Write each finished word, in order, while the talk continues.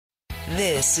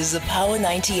This is a Power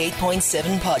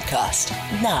 98.7 podcast.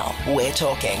 Now we're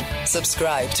talking.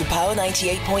 Subscribe to Power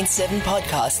 98.7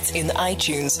 podcasts in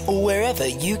iTunes or wherever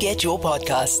you get your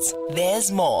podcasts.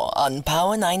 There's more on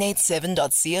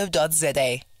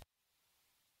power987.co.za.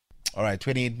 All right,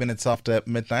 28 minutes after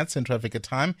midnight, Central Africa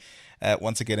time.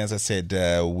 Once again, as I said,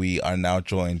 we are now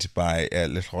joined by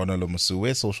Lehlogonolo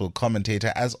Mosuwe, social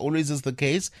commentator, as always is the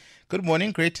case. Good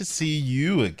morning. Great to see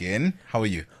you again. How are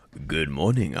you? Good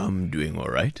morning. I'm doing all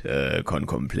right. Can't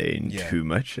complain too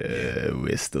much.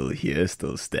 We're still here,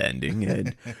 still standing,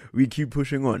 and we keep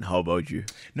pushing on. How about you?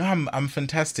 No, I'm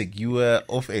fantastic. You were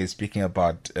off air speaking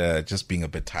about just being a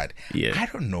bit tired. Yeah. I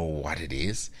don't know what it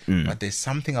is, but there's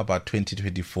something about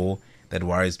 2024 that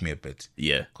worries me a bit.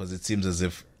 Yeah. Because it seems as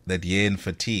if that year in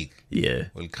fatigue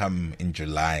will come in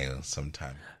July or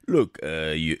sometime. Look,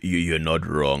 you're not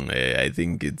wrong. I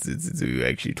think it's we're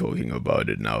actually talking about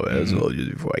it now as well.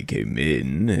 Just before I came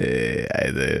in,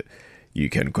 either you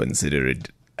can consider it,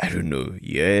 I don't know,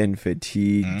 year-end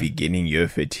fatigue, beginning year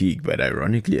fatigue. But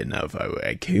ironically enough,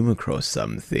 I came across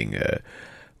something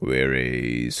where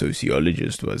a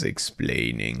sociologist was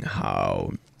explaining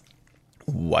how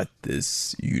what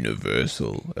this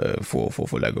universal, for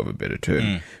lack of a better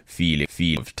term, feeling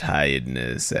of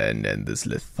tiredness and this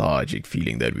lethargic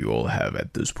feeling that we all have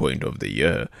at this point of the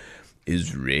year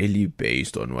is really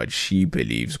based on what she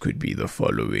believes could be the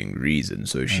following reason.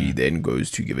 So she then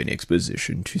goes to give an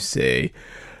exposition to say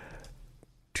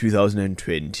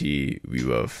 2020 we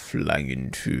were flung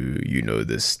into,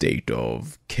 the state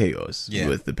of chaos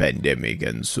with the pandemic,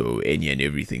 and so any and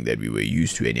everything that we were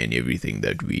used to, any and everything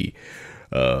that we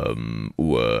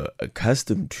were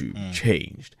accustomed to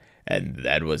changed. And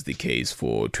that was the case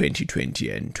for 2020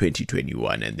 and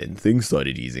 2021. And then things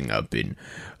started easing up in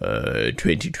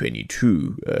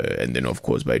 2022. And then, of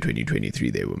course, by 2023,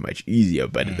 they were much easier.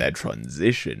 But that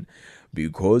transition,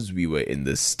 because we were in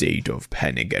the state of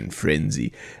panic and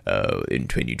frenzy in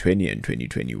 2020 and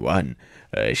 2021,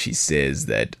 she says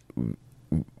that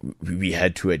we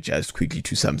had to adjust quickly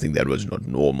to something that was not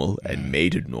normal and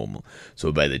made it normal.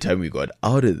 So by the time we got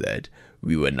out of that,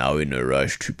 we were now in a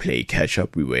rush to play catch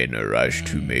up. We were in a rush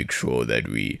to make sure that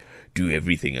we do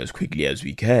everything as quickly as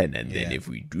we can. And then if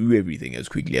we do everything as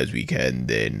quickly as we can,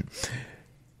 then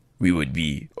we would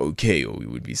be okay, or we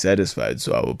would be satisfied.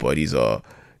 So our bodies are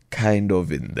kind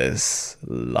of in this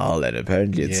lull, and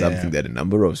apparently it's something that a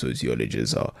number of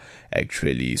sociologists are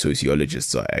actually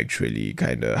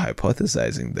kind of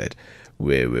hypothesizing, that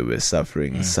we're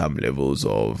suffering some levels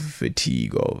of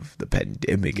fatigue of the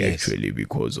pandemic actually,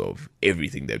 because of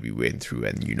everything that we went through,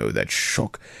 and that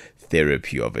shock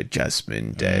therapy of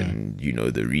adjustment and the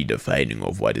redefining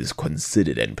of what is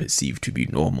considered and perceived to be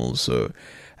normal. So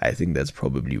I think that's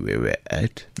probably where we're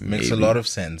at. Makes a lot of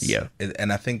sense. Yeah.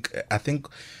 And I think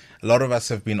a lot of us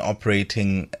have been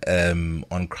operating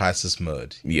on crisis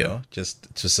mode, you know,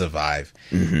 just to survive.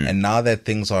 And now that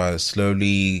things are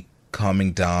slowly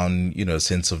calming down,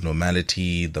 sense of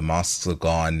normality, the masks are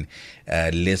gone,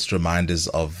 less reminders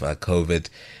of COVID,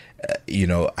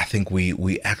 I think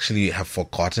we actually have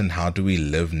forgotten how do we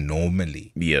live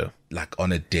normally. Yeah. Like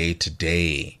on a day to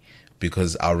day,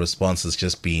 because our response has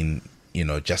just been,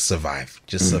 just survive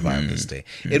this day.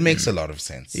 It makes a lot of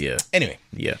sense. Yeah. Anyway.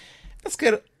 Yeah. Let's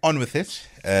get on with it.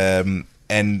 And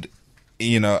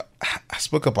I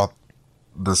spoke about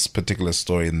this particular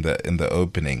story in the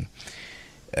opening.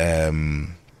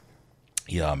 Man.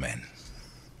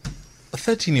 A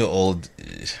 13-year-old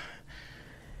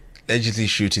allegedly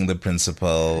shooting the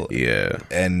principal. Yeah.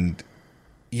 And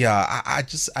I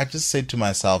just said to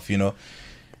myself,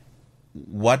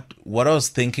 what I was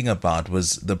thinking about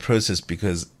was the process,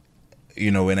 because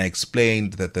when I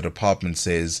explained that the department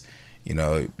says,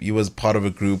 he was part of a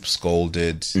group,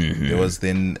 scolded. There was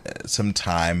then some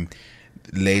time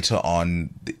later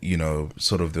on,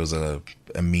 sort of there was a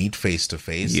meet face to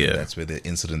face. Yeah. That's where the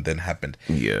incident then happened.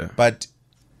 Yeah. But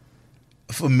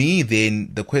for me,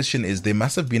 then the question is, there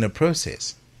must have been a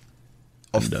process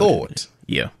of thought.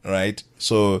 Yeah. Right.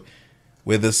 So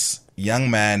where this young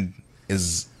man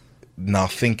is now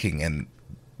thinking, and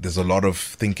there's a lot of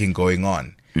thinking going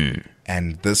on,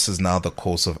 and this is now the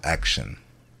course of action.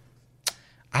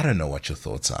 I don't know what your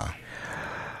thoughts are.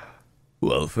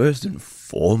 Well, first and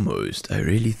foremost, I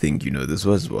really think, this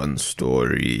was one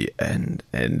story, and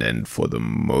for the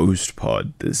most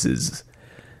part, this is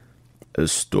a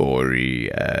story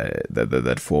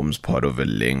that forms part of a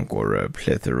link or a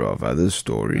plethora of other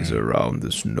stories around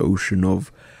this notion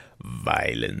of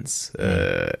violence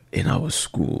in our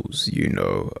schools.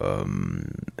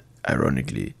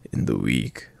 Ironically, in the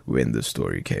week when the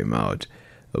story came out,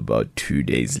 about 2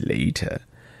 days later,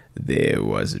 there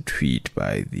was a tweet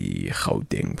by the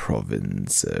Gauteng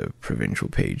province provincial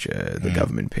page, the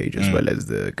government page, as well as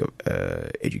the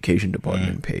education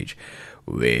department page,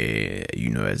 where,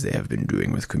 as they have been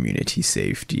doing with community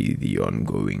safety, the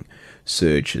ongoing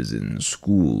searches in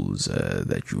schools,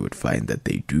 that you would find that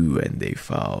they do, and they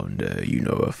found,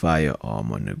 a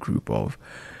firearm on a group of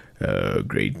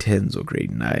grade 10s or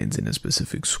grade 9s in a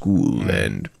specific school,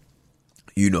 and,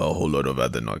 a whole lot of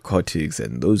other narcotics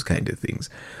and those kind of things.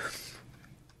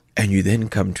 And you then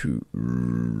come to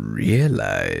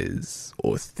realize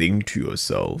or think to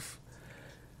yourself,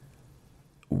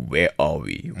 where are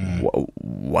we?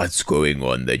 What's going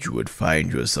on that you would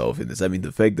find yourself in this? I mean,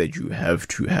 the fact that you have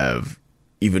to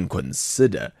even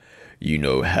consider,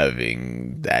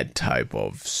 having that type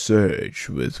of search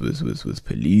with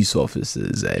police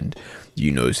officers and,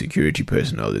 security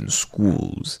personnel in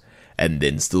schools, and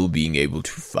then still being able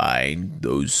to find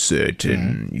those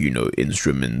certain,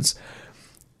 instruments,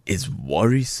 is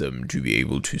worrisome to be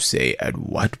able to say at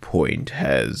what point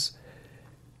has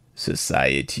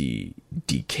society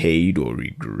decayed or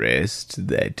regressed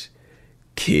that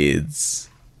kids,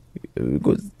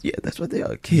 because that's what they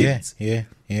are, kids,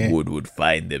 would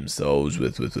find themselves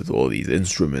with all these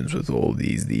instruments, with all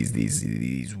these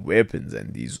weapons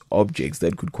and these objects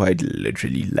that could quite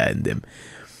literally land them,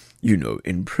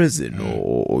 in prison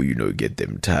or get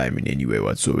them time in any way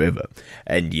whatsoever.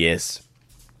 And yes,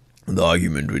 the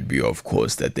argument would be, of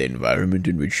course, that the environment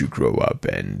in which you grow up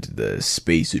and the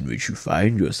space in which you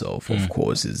find yourself, of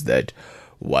course, is that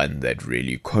one that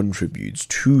really contributes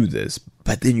to this.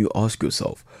 But then you ask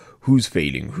yourself, who's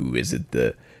failing who? Is it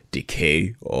the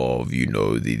decay of,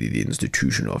 the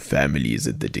institution of family? Is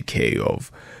it the decay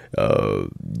of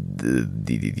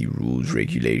the rules,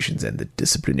 regulations, and the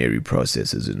disciplinary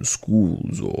processes in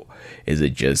schools? Or is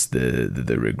it just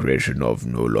the regression of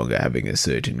no longer having a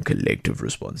certain collective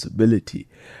responsibility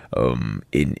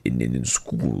in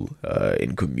school,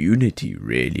 in community,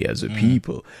 really, as a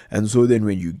people? And so then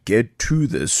when you get to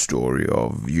this story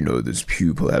of, this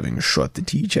pupil having shot the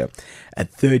teacher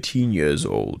at 13 years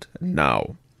old,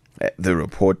 now the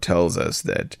report tells us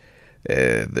that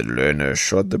the learner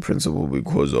shot the principal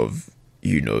because of,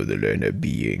 the learner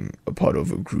being a part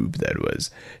of a group that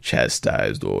was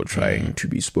chastised or trying to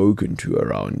be spoken to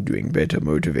around doing better,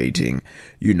 motivating,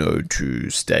 to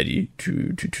study,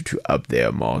 to up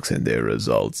their marks and their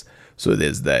results. So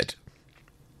there's that.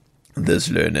 This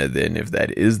learner then, if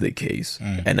that is the case,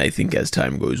 and I think as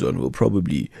time goes on, we'll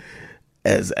probably,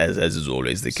 as is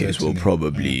always the case, we'll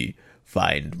probably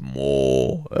find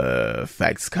more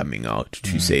facts coming out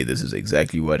to say this is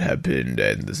exactly what happened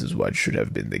and this is what should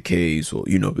have been the case, or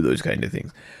those kind of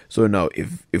things. So now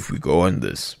if we go on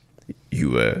this, you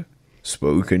were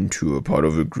spoken to, a part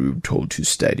of a group, told to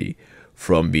study.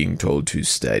 From being told to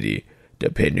study,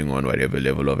 depending on whatever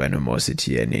level of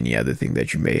animosity and any other thing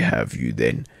that you may have, you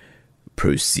then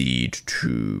proceed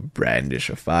to brandish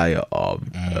a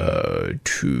firearm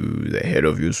to the head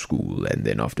of your school, and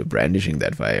then after brandishing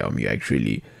that firearm, you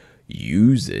actually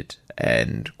use it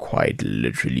and quite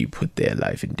literally put their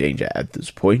life in danger. At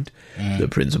this point, the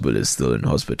principal is still in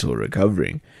hospital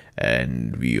recovering,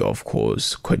 and we of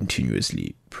course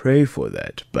continuously pray for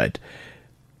that. But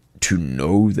to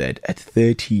know that at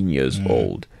 13 years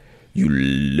old, you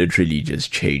literally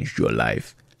just changed your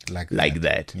life like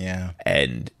that. Yeah.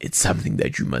 And it's something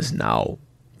that you must now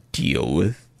deal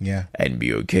with. Yeah. And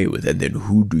be okay with. And then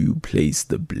who do you place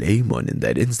the blame on in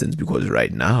that instance? Because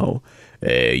right now,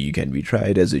 you can be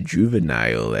tried as a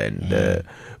juvenile, and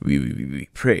we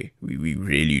pray. We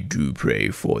really do pray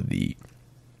for the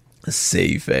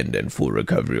safe and full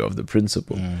recovery of the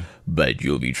principal. But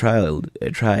you'll be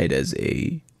tried as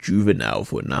a juvenile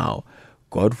for now.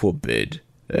 God forbid,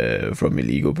 from a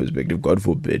legal perspective, God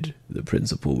forbid the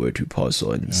principal were to pass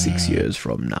on 6 years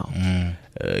from now.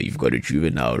 You've got a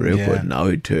juvenile record. Yeah. Now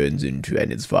it turns into,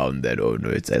 and it's found that, oh no,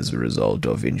 it's as a result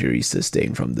of injuries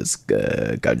sustained from this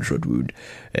gunshot wound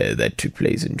that took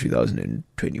place in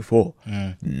 2024.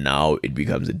 Now it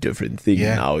becomes a different thing.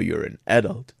 Yeah. Now you're an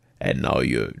adult, and now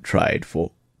you're tried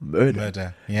for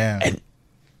murder. Yeah. And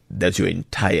that's your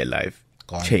entire life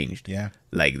changed. Yeah.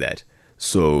 Like that.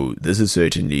 So this is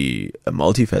certainly a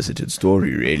multifaceted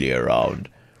story, really, around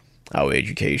our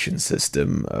education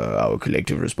system, our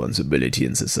collective responsibility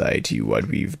in society, what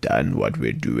we've done, what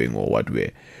we're doing, or what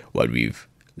we've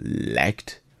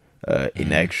lacked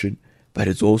in action. But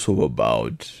it's also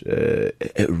about a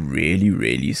really,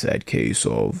 really sad case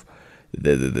of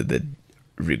the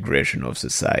regression of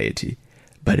society.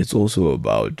 But it's also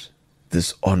about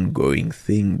this ongoing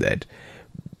thing that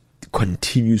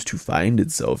continues to find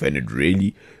itself, and it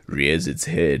really rears its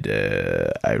head,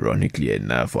 ironically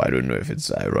enough, or I don't know if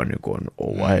it's ironic or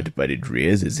what, but it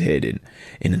rears its head in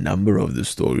a number of the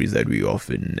stories that we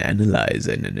often analyze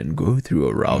and go through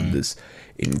around this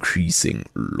increasing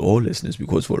lawlessness.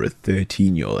 Because for a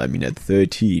 13-year-old, I mean, at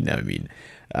 13, I mean,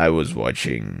 I was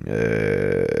watching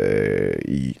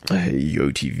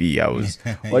YoTV, I was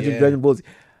watching Dragon Ball Z.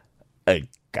 A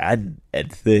gun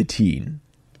at 13.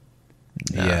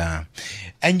 Nah. Yeah.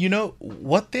 And you know,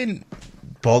 what then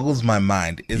boggles my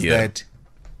mind is that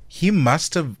he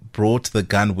must have brought the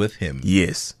gun with him.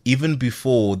 Yes. Even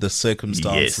before the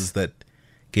circumstances that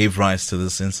gave rise to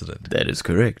this incident. That is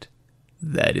correct.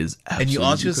 That is absolutely And you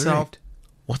ask yourself, correct.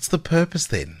 What's the purpose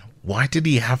then? Why did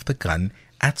he have the gun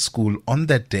at school on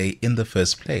that day in the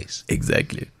first place?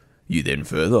 Exactly. You then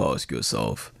further ask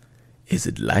yourself, is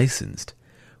it licensed?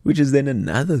 Which is then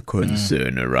another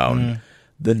concern around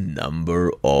the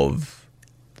number of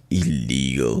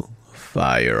illegal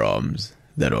firearms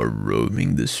that are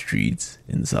roaming the streets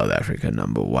in South Africa,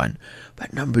 number one.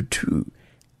 But number two,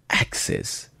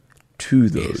 access to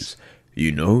those.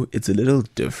 You know, it's a little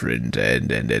different, and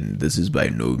this is by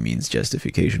no means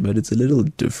justification, but it's a little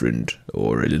different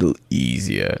or a little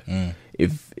easier.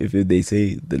 If they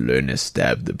say the learner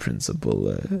stabbed the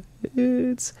principal,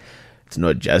 it's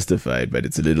not justified, but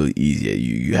it's a little easier.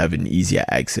 You have an easier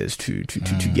access to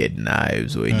get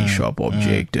knives or any sharp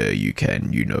object. You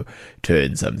can,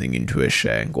 turn something into a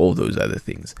shank, all those other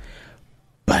things.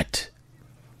 But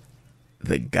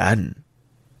the gun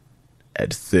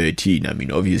at 13, I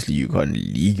mean, obviously you can't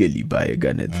legally buy a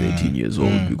gun at 13 years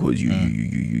old because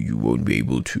you won't be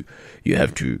able to. You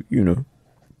have to,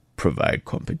 provide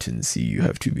competency, you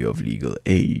have to be of legal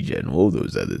age and all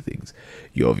those other things.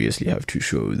 You obviously have to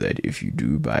show that if you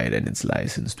do buy it and it's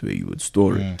licensed where you would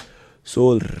store it. So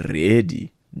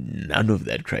already none of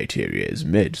that criteria is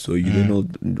met. So you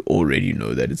then already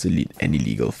know that it's an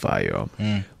illegal firearm,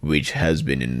 which has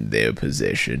been in their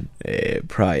possession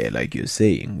prior, like you're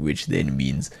saying, which then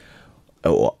means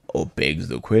or begs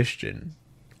the question,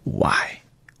 why?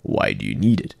 Why do you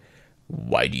need it?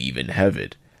 Why do you even have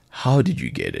it? How did you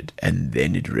get it? And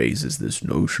then it raises this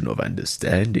notion of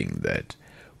understanding that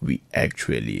we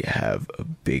actually have a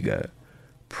bigger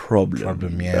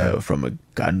problem from a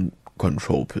gun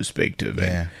control perspective.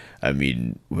 And I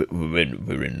mean,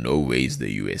 we're in no ways the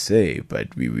USA,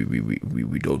 but we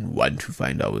don't want to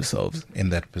find ourselves in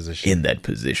that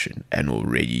position. And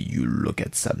already you look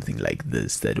at something like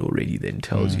this that already then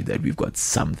tells you that we've got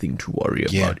something to worry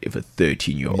about if a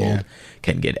 13-year-old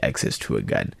can get access to a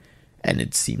gun. And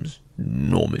it seems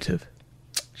normative.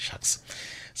 Shucks.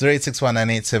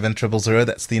 0861987000.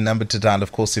 That's the number to dial,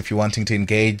 of course, if you're wanting to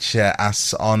engage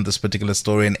us on this particular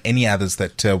story and any others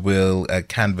that we'll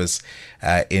canvass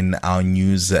in our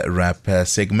news wrap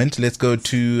segment. Let's go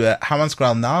to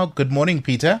Hammanskraal now. Good morning,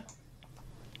 Peter.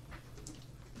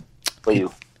 For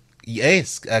you.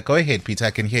 Yes, go ahead, Peter.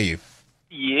 I can hear you.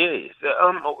 Yes.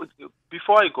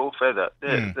 Before I go further,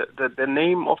 the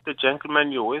name of the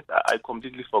gentleman you're with, I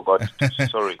completely forgot.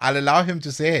 Sorry. I'll allow him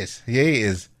to say it. Here he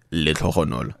is.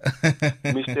 Lithogonolo.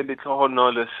 Mr.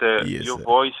 Lithogonolo, sir, yes, your sir.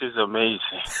 voice is amazing.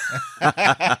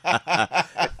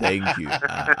 Thank you.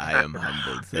 I am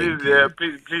humbled. Thank you.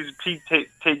 Please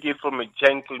take it from a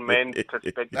gentleman's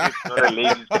perspective, not a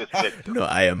lady's perspective. No,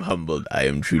 I am humbled. I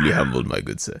am truly humbled, my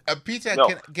good sir. Peter, No.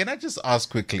 can I just ask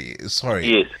quickly? Sorry.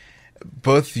 Yes.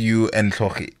 Both you and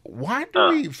Tlhogi, why do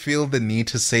we feel the need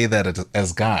to say that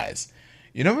as guys?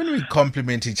 You know, when we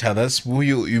compliment each other, who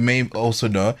you may also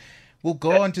know, we'll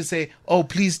go on to say, oh,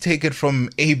 please take it from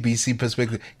ABC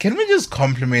perspective. Can we just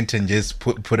compliment and just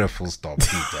put a full stop,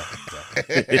 Peter?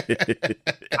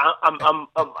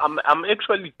 I'm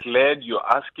actually glad you're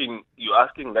asking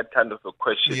that kind of a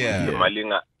question, Yeah. Mr.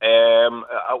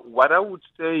 Malinga. What I would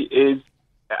say is,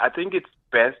 I think it's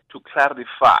best to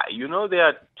clarify. You know, there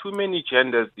are too many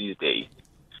genders these days.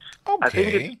 Okay. I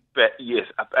think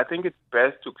I think it's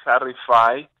best to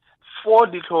clarify for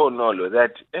Lithogonolo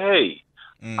that, hey,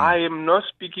 I am not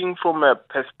speaking from a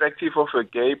perspective of a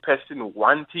gay person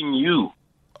wanting you.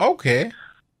 Okay.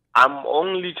 I'm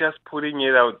only just putting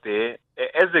it out there.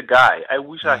 As a guy, I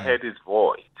wish I had his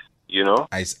voice. You know,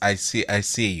 I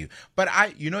see you. But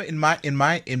in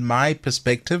my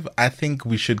perspective, I think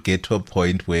we should get to a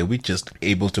point where we're just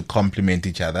able to compliment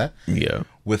each other. Yeah.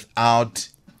 Without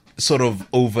sort of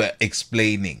over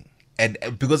explaining. And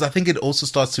because I think it also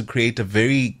starts to create a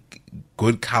very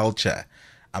good culture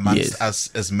amongst us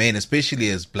as men, especially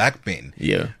as black men.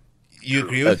 Yeah. You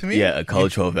agree with me? Yeah, a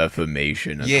culture of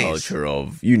affirmation, a culture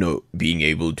of, being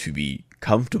able to be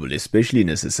comfortable, especially in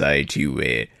a society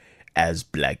where as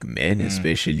black men,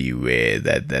 especially where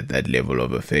that level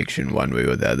of affection, one way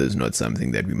or the other, is not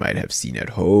something that we might have seen at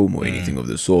home or anything of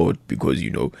the sort, because,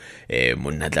 and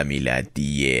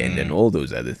all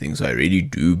those other things. So I really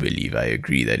do believe, I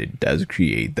agree that it does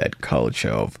create that culture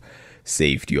of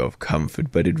safety, of comfort,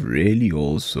 but it really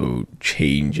also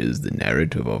changes the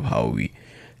narrative of how we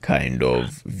kind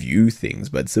of view things.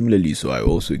 But similarly, so I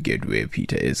also get where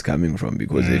Peter is coming from,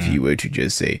 because if he were to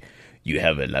just say, you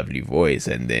have a lovely voice,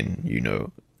 and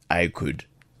then, I could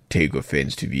take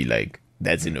offense to be like,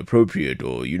 that's inappropriate,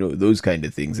 or, those kind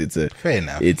of things. It's a fair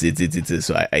enough.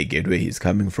 So I get where he's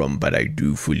coming from, but I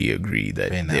do fully agree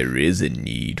that there is a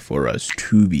need for us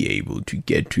to be able to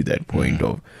get to that point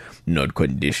of not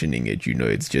conditioning it.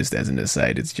 It's just, as an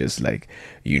aside, it's just like,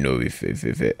 if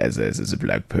as a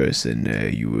black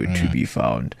person, you were to be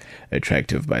found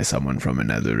attractive by someone from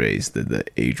another race, the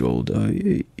age old,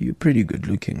 you're pretty good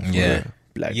looking for a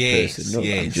black person. No,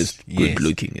 I'm just good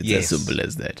looking. It's as simple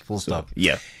as that. Full stop.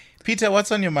 Yeah. Peter,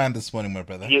 what's on your mind this morning, my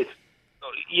brother? Yes.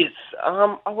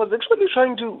 I was actually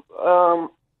trying to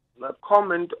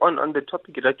comment on the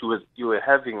topic that you were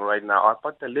having right now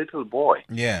about the little boy.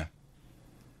 Yeah.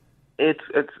 It's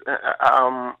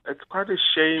quite a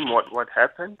shame what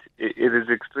happened. It is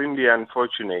extremely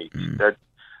unfortunate that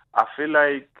I feel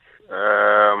like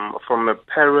from a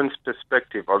parent's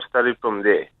perspective, I'll start it from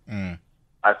there.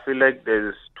 I feel like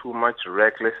there's too much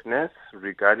recklessness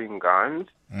regarding guns,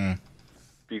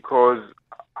 because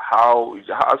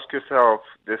ask yourself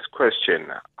this question: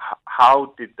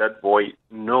 how did that boy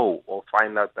know or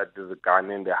find out that there's a gun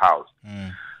in the house?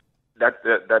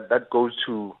 That goes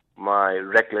to my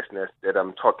recklessness that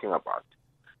I'm talking about.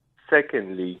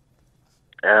 Secondly,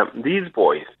 these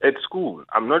boys at school,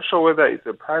 I'm not sure whether it's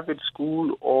a private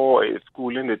school or a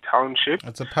school in the township.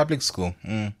 It's a public school.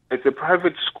 It's a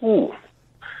private school.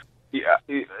 Yeah,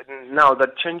 now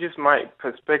that changes my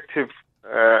perspective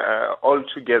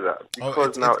altogether,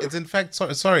 because now it's in fact,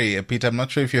 sorry, Peter, I'm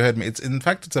not sure if you heard me.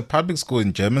 It's a public school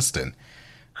in Germiston.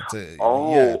 It's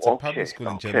a public school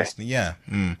in Germiston. Yeah.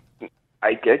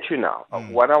 I get you now.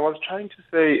 What I was trying to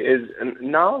say is,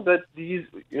 now that these,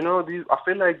 I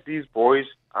feel like these boys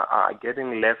are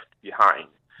getting left behind.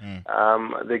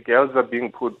 The girls are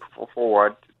being put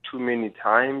forward too many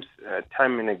times,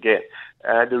 time and again.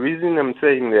 The reason I'm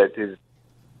saying that is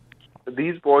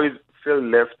these boys feel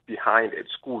left behind at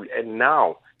school, and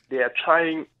now they are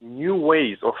trying new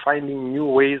ways or finding new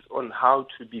ways on how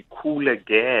to be cool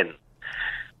again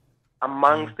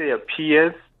amongst their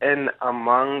peers and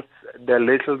amongst the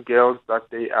little girls that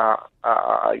they are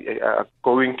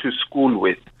going to school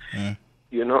with. I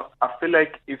feel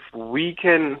like if we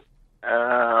can,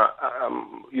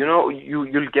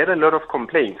 you'll get a lot of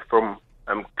complaints from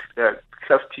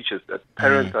class teachers that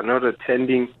parents are not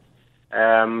attending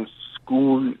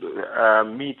school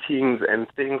meetings and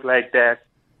things like that,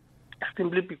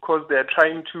 simply because they're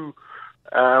trying to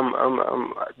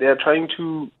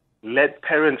let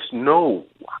parents know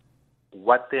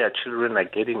what their children are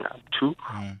getting up to,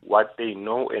 what they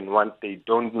know and what they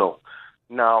don't know.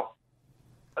 Now,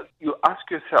 you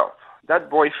ask yourself, that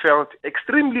boy felt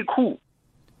extremely cool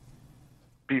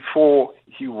before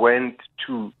he went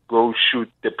to go shoot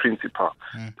the principal.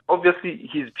 Obviously,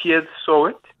 his peers saw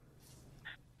it,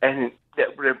 and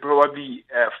they probably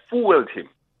fooled him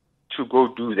to go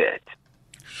do that.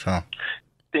 Sure.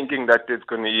 Thinking that it's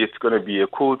gonna be a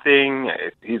cool thing,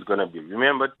 he's gonna be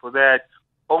remembered for that,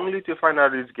 only to find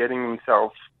out he's getting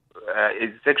himself,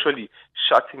 is actually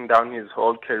shutting down his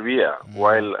whole career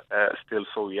while still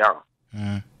so young.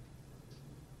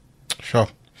 Sure.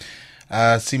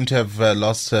 Seem to have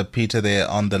lost Peter there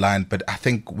on the line, but I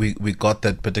think we got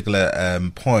that particular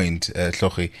point,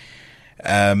 Hlochi.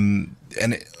 And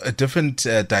a different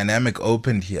dynamic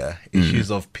opened here. Issues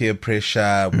of peer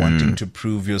pressure, wanting to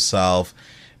prove yourself,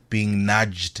 being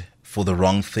nudged for the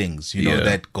wrong things,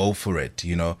 that go for it,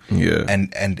 Yeah.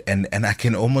 And I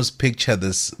can almost picture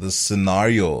this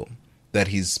scenario that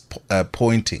he's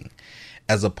pointing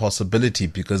as a possibility,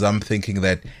 because I'm thinking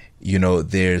that,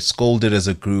 they're scolded as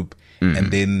a group,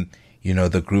 and then,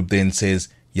 the group then says,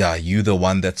 yeah, you the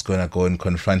one that's going to go and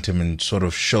confront him and sort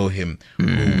of show him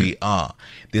who we are.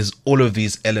 There's all of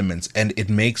these elements, and it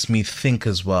makes me think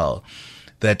as well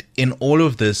that in all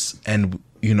of this, and,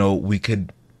 we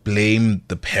could blame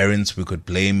the parents, we could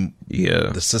blame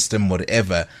the system,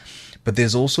 whatever, but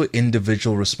there's also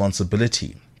individual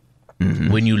responsibility.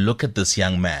 When you look at this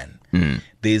young man,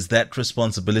 there's that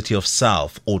responsibility of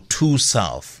self, or to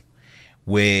self,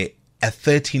 where at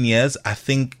 13 years, I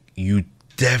think you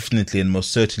definitely and most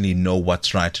certainly know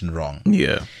what's right and wrong.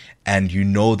 Yeah. And you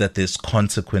know that there's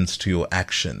consequence to your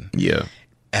action. Yeah.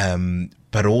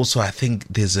 But also, I think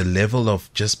there's a level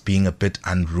of just being a bit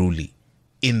unruly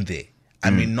in there. I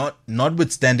mean,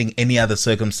 notwithstanding any other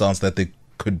circumstance that there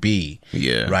could be,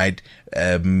 right?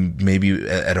 Maybe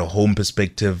at a home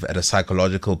perspective, at a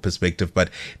psychological perspective,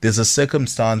 but there's a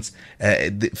circumstance.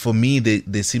 For me,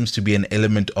 there seems to be an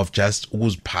element of just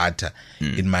uzpata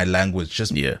in my language,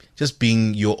 just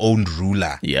being your own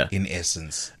ruler, in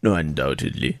essence. No,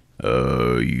 undoubtedly,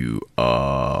 you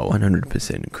are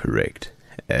 100% correct,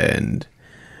 and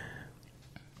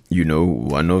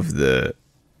one of the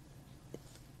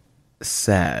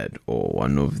sad, or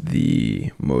one of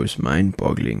the most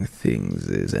mind-boggling things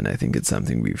is, and I think it's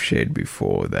something we've shared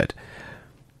before, that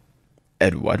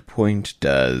at what point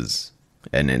does,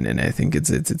 and I think it's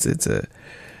a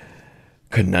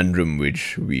conundrum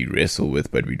which we wrestle with,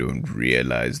 but we don't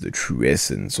realize the true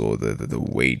essence or the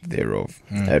weight thereof.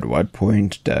 At what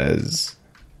point does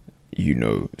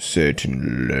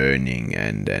certain learning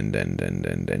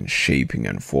and shaping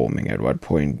and forming, at what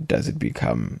point does it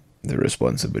become the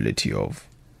responsibility of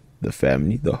the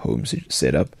family, the home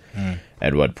setup?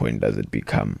 At what point does it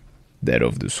become that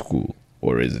of the school?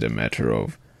 Or is it a matter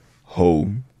of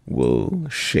home will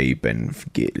shape and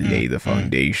lay the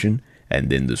foundation,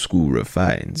 and then the school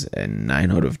refines? And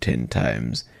 9 out of 10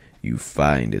 times you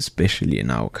find, especially in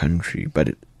our country,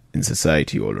 but in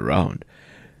society all around,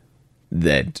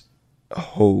 that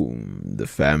home, the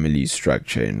family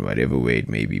structure, in whatever way it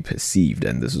may be perceived,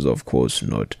 and this is of course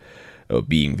not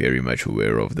being very much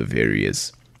aware of the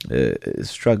various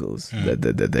struggles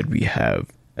that we have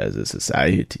as a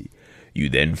society, you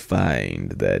then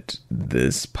find that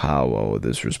this power or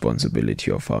this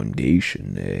responsibility of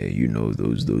foundation,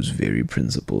 those very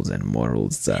principles and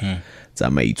morals, are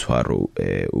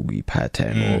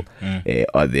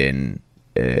then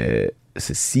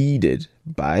seceded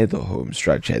by the home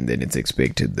structure, and then it's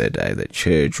expected that either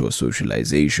church or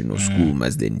socialization or school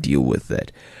must then deal with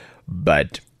that.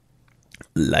 But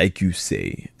like you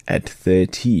say, at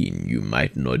 13, you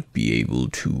might not be able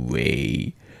to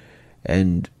weigh,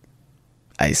 and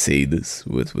I say this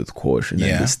with caution,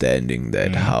 understanding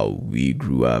that how we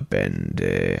grew up and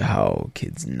how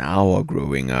kids now are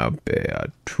growing up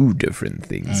are two different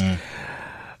things.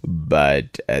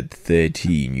 But at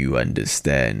 13, you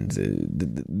understand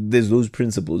there's those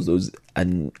principles, those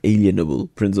unalienable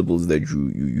principles that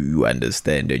you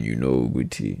understand,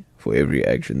 and for every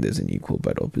action there's an equal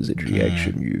but opposite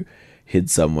reaction. You hit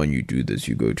someone, you do this,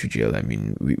 you go to jail. I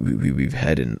mean, we've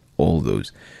had in all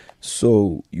those.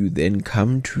 So you then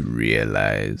come to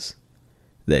realize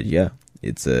that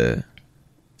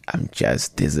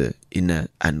there's a inner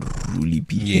unruly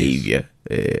behavior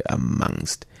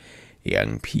amongst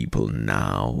young people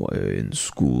now in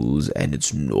schools, and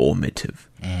it's normative.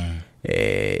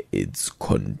 It's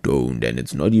condoned, and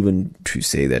it's not even to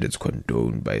say that it's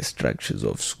condoned by structures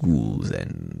of schools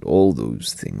and all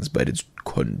those things, but it's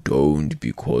condoned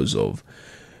because of,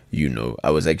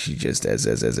 I was actually just as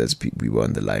we were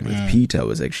on the line with Peter, I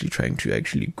was actually trying to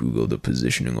Google the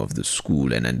positioning of the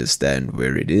school and understand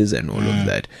where it is and all of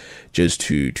that, just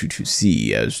to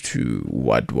see as to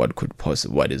what could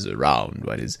possibly, what is around,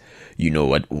 what is,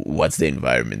 what's the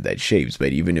environment that shapes.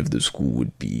 But even if the school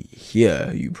would be here,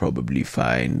 you probably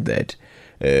find that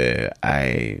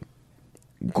I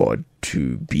got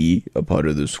to be a part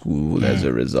of the school as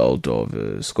a result of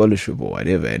a scholarship or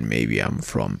whatever, and maybe I'm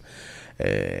from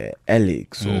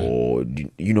Alex or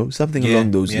something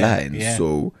along those lines.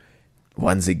 So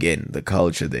once again, the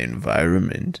culture, the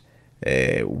environment,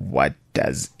 what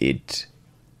does it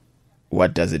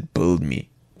build me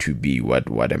to be?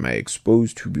 What am I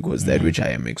exposed to? Because that which I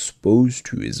am exposed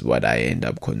to is what I end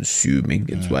up consuming.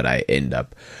 It's what I end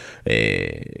up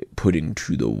putting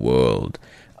to the world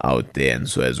out there. And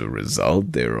so as a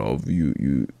result thereof,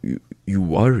 you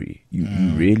worry, you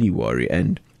really worry.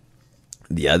 And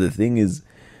the other thing is,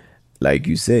 like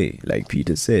you say, like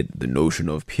Peter said, the notion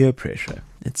of peer pressure.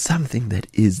 It's something that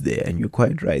is there, and you're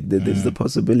quite right. There's the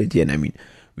possibility, and I mean,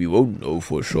 we won't know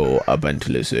for sure up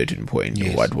until a certain point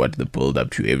what the build up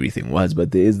to everything was,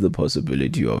 but there is the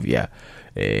possibility of the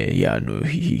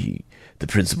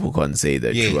principal can't say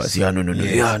that to us.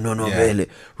 Vele,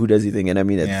 who does he think? And I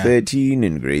mean, at 13,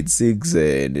 in grade 6,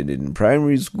 and in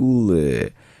primary school,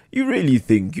 you really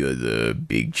think you're the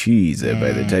big cheese.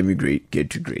 By the time you get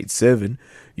to grade 7,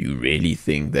 you really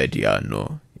think that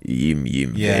yim.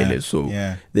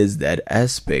 So there's that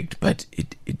aspect, but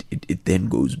it then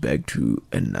goes back to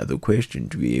another question,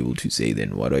 to be able to say,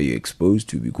 then what are you exposed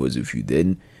to? Because if you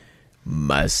then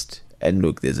must And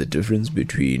look, there's a difference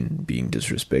between being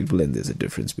disrespectful and there's a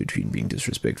difference between being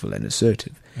disrespectful and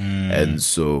assertive. And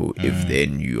so if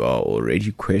then you are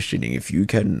already questioning if you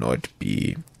cannot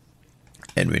be,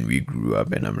 and when we grew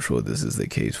up, and I'm sure this is the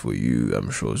case for you,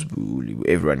 I'm sure Sbu,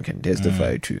 everyone can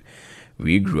testify to,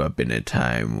 we grew up in a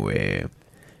time where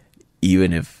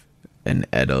even if an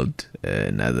adult,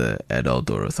 another adult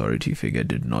or authority figure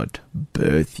did not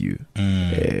birth you,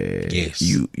 yes.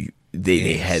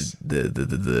 They had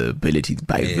the ability,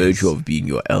 by virtue of being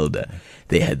your elder,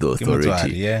 they had the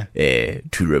authority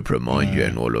to reprimand you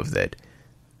and all of that.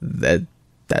 That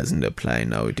doesn't apply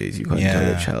nowadays. You can't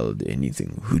tell a child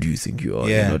anything. Who do you think you are?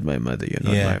 You're not my mother. You're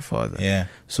not my father.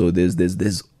 So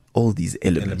there's all these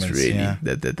elements really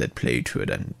that play to it,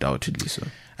 undoubtedly so.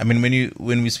 I mean,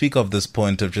 when we speak of this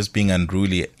point of just being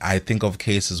unruly, I think of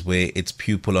cases where it's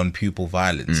pupil on pupil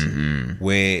violence,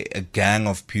 where a gang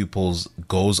of pupils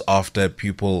goes after a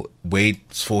pupil,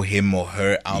 waits for him or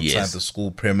her outside the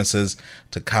school premises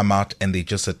to come out, and they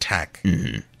just attack.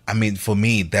 I mean, for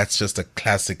me, that's just a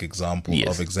classic example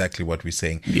of exactly what we're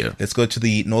saying. Let's go to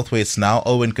the Northwest now.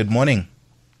 Owen, good morning.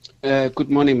 Good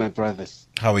morning, my brothers.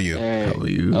 How are you? How are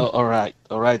you? All right,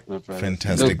 my brother.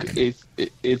 Fantastic. Look,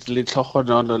 it's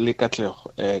letlogonolo le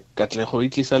katlego. Katlego e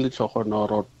tlisa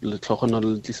letlogonolo,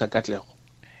 letlogonolo le tlisa katlego.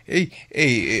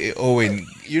 Hey, Owen,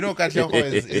 you know Katlego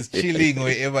is chilling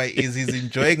wherever he is. He's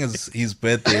enjoying his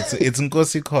birthday. It's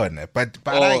Nkosi Corner. But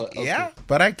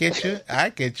I get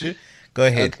you. Go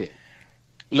ahead. Okay.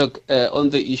 Look, on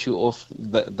the issue of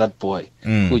that boy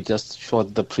who just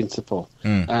shot the principal,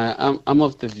 I'm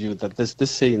of the view that there's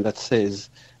this saying that says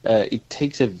it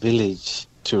takes a village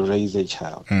to raise a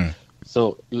child.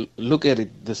 So look at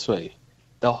it this way.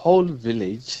 The whole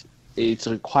village is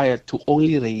required to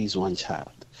only raise one child.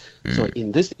 So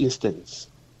in this instance,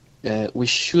 we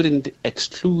shouldn't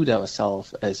exclude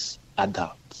ourselves as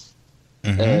adults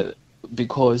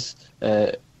because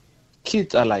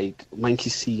kids are like monkey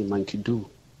see, monkey do.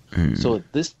 So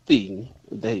this thing,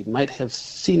 they might have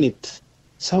seen it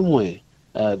somewhere.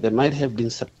 They might have been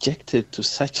subjected to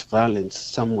such violence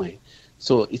somewhere.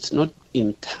 So it's not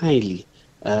entirely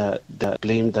the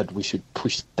blame that we should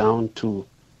push down to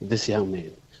this young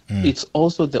man. It's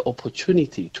also the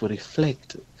opportunity to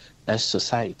reflect as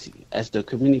society, as the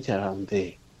community around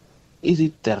there. Is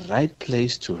it the right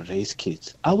place to raise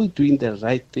kids? Are we doing the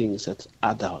right things as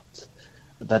adults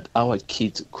that our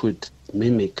kids could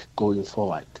mimic going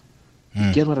forward?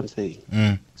 You get what I'm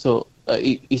saying? So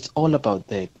it's all about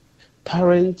that.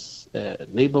 Parents,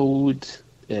 neighborhood,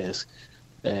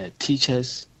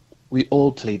 teachers, we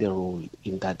all played a role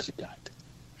in that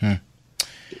regard.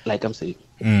 Like I'm saying,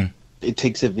 it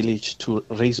takes a village to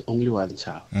raise only one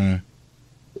child.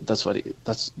 That's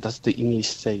that's the English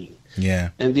saying. Yeah.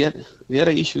 And the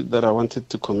other issue that I wanted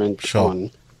to comment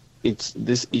on, it's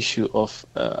this issue of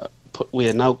we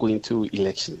are now going to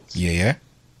elections. Yeah.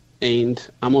 And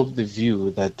I'm of the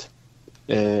view that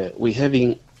we're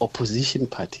having opposition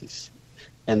parties.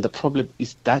 And the problem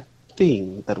is that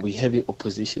thing that we're having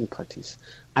opposition parties.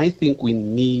 I think we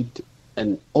need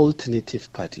an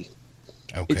alternative party.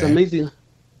 Okay.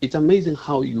 It's amazing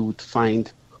how you would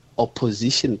find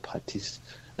opposition parties.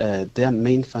 Their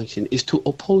main function is to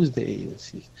oppose the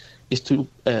ANC, is to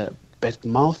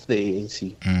badmouth the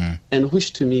ANC, and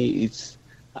which to me is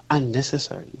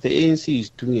unnecessary. The ANC is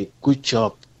doing a good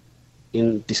job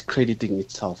in discrediting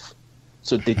itself.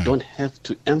 So they don't have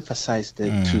to emphasize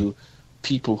that to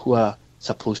people who are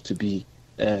supposed to be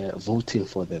voting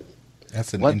for them.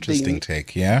 That's an interesting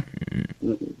take, yeah?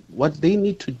 What they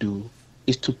need to do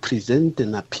is to present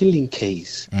an appealing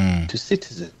case to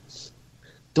citizens.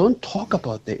 Don't talk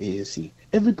about the ANC.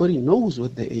 Everybody knows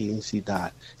what the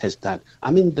ANC has done.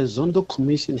 I mean, the Zondo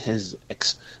Commission has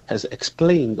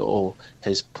explained or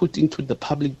has put into the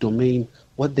public domain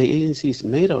what the ANC is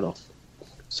made out of.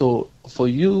 So for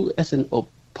you as an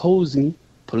opposing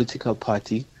political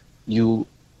party, you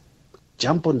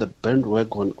jump on the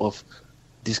bandwagon of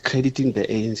discrediting the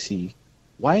ANC.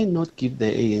 Why not give the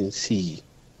ANC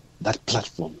that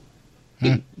platform?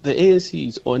 The ANC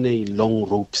is on a long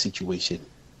rope situation.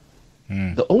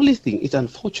 The only thing, it's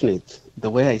unfortunate, the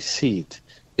way I see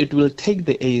it will take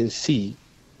the ANC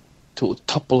to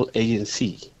topple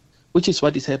ANC, which is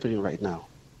what is happening right now.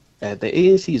 The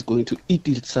ANC is going to eat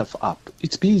itself up.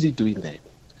 It's busy doing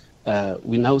that.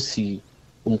 We now see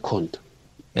Umkhonto.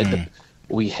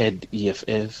 We had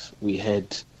EFF, we had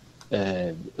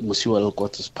Musiwa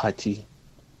Lekotso's party.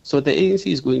 So the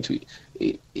ANC is going to,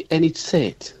 and it's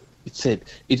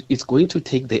going to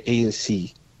take the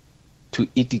ANC to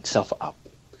eat itself up.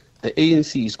 The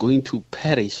ANC is going to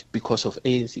perish because of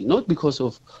ANC, not because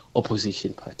of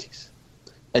opposition parties.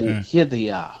 And here they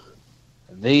are.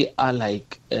 They are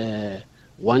like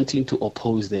wanting to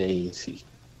oppose the ANC.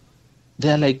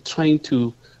 They are like trying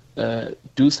to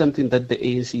do something that the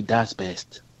ANC does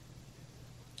best.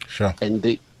 Sure. And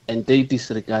they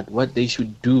disregard what they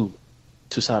should do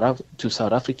to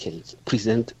South Africans,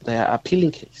 present their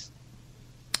appealing case.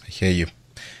 I hear you.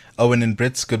 Owen and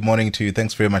Brits, good morning to you.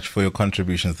 Thanks very much for your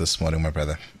contributions this morning, my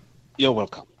brother. You're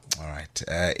welcome. All right.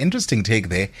 Interesting take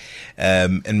there.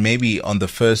 And maybe on the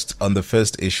first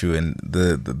issue and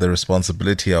the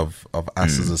responsibility of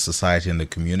us as a society and the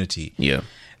community. Yeah.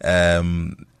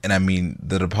 And I mean,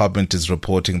 the department is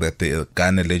reporting that the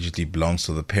gun allegedly belongs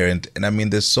to the parent. And I mean,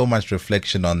 there's so much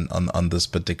reflection on this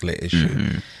particular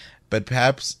issue. But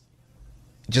perhaps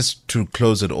just to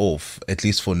close it off, at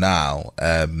least for now,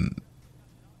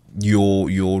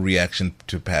 your reaction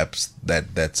to perhaps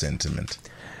that sentiment.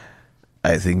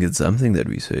 I think it's something that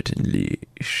we certainly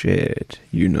shared,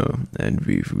 and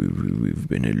we've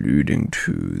been alluding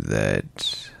to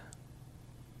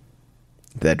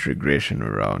that regression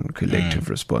around collective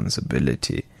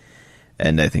responsibility.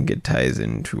 And I think it ties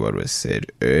into what was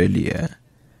said earlier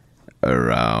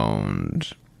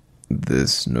around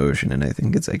this notion. And I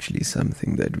think it's actually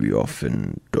something that we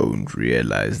often don't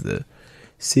realize the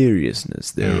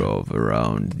seriousness thereof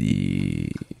around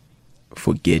the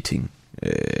forgetting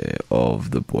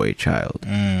of the boy child.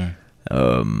 And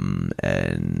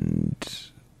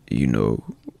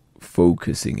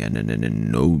focusing, and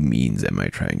in no means am I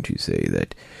trying to say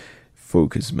that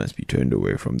focus must be turned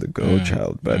away from the girl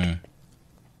child, but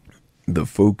the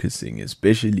focusing,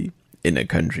 especially in a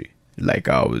country like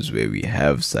ours where we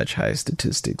have such high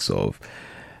statistics of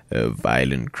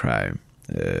violent crime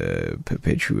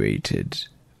perpetuated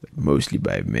mostly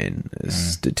by men,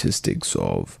 statistics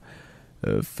of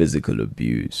physical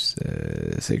abuse,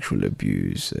 sexual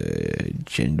abuse,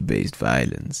 gender-based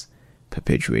violence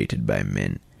perpetuated by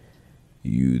men,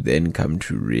 you then come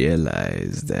to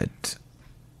realize that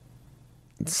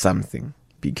something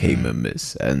became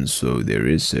amiss. And so there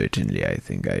is certainly, I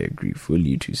think I agree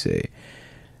fully to say,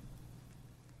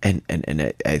 and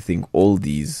I think all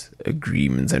these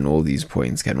agreements and all these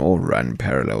points can all run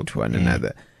parallel to one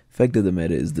another. Fact of the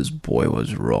matter is, this boy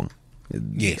was wrong.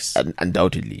 Yes.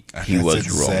 Undoubtedly, he was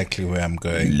wrong. Exactly where I'm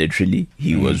going. Literally,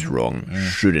 he was wrong.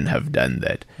 Shouldn't have done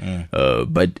that.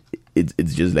 But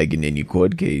it's just like in any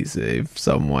court case. If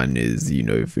someone is,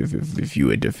 if you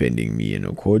were defending me in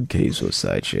a court case or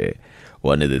such,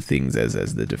 one of the things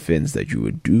as the defense that you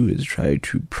would do is try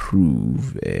to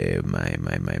prove my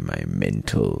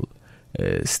mental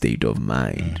state of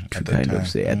mind to kind of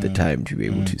say at the time, to be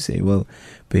able to say, well,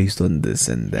 based on this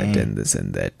and that and this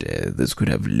and that, this could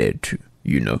have led to,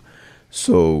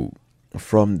 So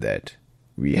from that,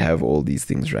 we have all these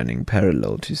things running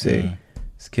parallel to say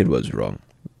this kid was wrong.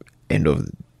 End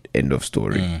of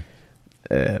story.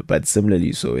 But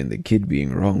similarly, so in the kid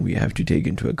being wrong, we have to take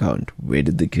into account, where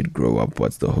did the kid grow up?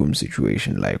 What's the home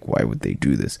situation like? Why would they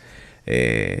do this?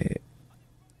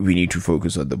 We need to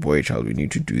focus on the boy child. We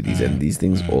need to do these, and these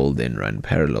things all then run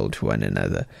parallel to one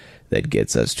another. That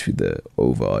gets us to the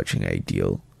overarching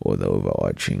ideal, or the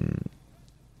overarching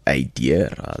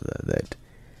idea, rather, that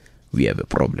we have a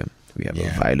problem. We have a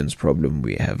violence problem.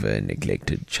 We have a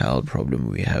neglected child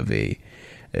problem. We have a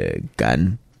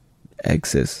gun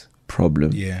access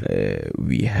problem.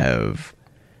 We have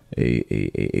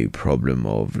a problem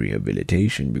of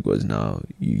rehabilitation, because now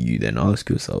you then ask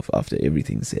yourself, after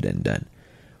everything's said and done,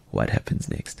 what happens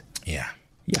next? Yeah.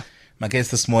 My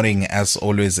guest this morning, as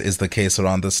always is the case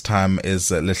around this time, is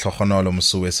Lehlohonolo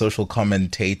Musuwe, social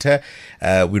commentator.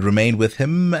 We remain with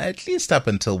him at least up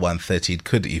until 1:30. It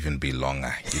could even be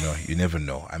longer. You never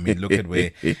know. I mean, look at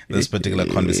where this particular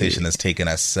conversation has taken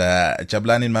us.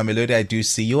 Jabulani in Mamelodi, I do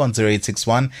see you on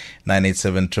 0861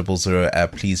 987 000.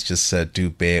 Please just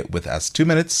do bear with us. 2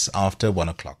 minutes after 1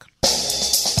 o'clock.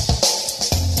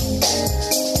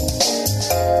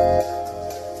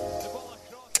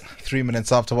 3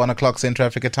 minutes after 1 o'clock Central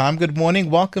Africa time. Good morning.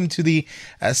 Welcome to the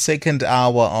second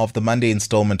hour of the Monday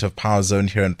installment of PowerZone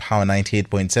here on Power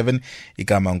 98.7.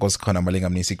 Igama Ngosikona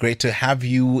Malingamnisi. Great to have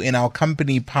you in our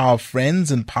company, Power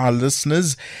friends and Power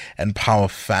listeners and Power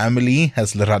family,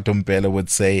 as Lerato Mpela would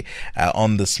say,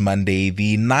 on this Monday,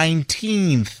 the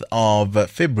 19th of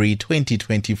February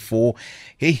 2024.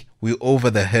 Hey, we're over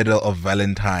the hurdle of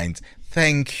Valentine's.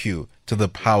 Thank you to the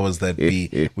powers that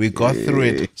be. We got through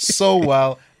it so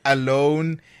well.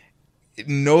 Alone,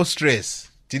 no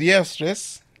stress. Did you have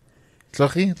stress,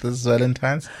 Tlochi, this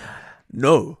Valentine's?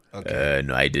 No. Okay.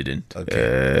 No, I didn't.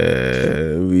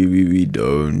 Okay. We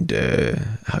don't.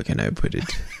 How can I put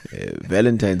it?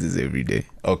 Valentine's is every day.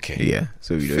 Okay. Yeah.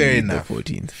 So we don't Fair need enough. the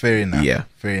 14th. Fair enough. Yeah.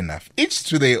 Fair enough. Each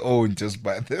to their own, just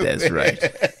by the way. That's right.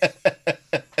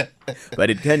 But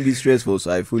it can be stressful,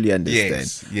 so I fully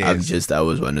understand. Yes. I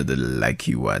was one of the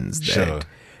lucky ones that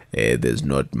there's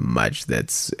not much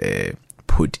that's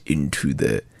put into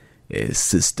the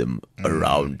system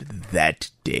around that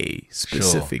day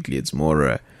specifically. It's more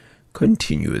a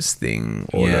continuous thing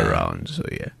all around. So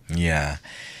yeah.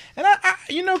 And I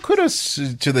kudos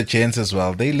to the gents as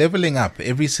well. They're leveling up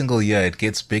every single year. It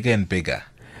gets bigger and bigger.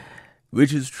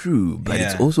 Which is true, but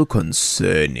it's also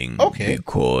concerning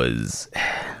because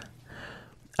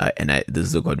this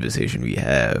is a conversation we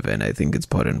have, and I think it's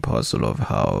part and parcel of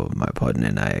how my partner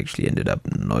and I actually ended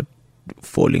up not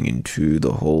falling into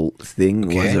the whole thing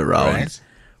was around. Right.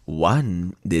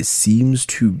 One, there seems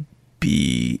to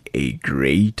be a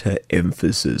greater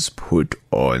emphasis put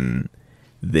on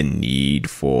the need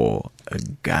for a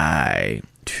guy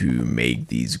to make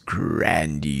these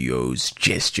grandiose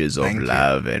gestures of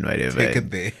love and whatever. Take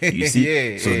it there. You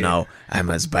see? Now I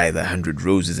must buy the 100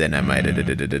 roses and I might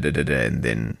and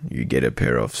then you get a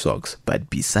pair of socks. But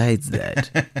besides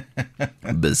that,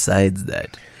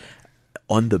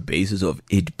 on the basis of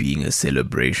it being a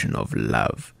celebration of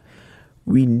love,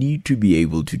 we need to be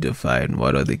able to define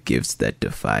what are the gifts that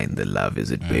define the love.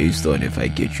 Is it based on if I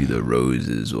get you the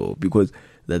roses, or because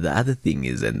the other thing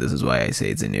is, and this is why I say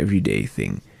it's an everyday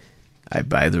thing, I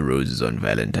buy the roses on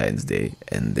Valentine's Day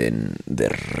and then the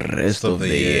rest of the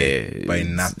year buy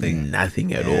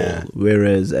nothing at all.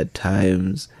 Whereas at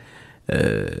times,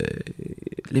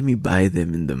 let me buy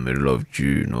them in the middle of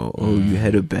June, or you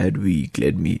had a bad week,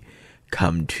 let me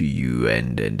come to you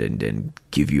and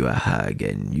give you a hug,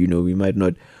 and we might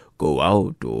not go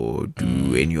out or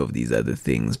do any of these other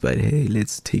things, but hey,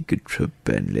 let's take a trip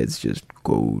and let's just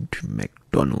go to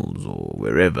McDonald's or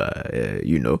wherever,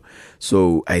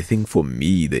 So I think for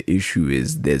me the issue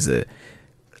is there's the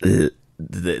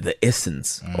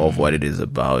essence of what it is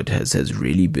about has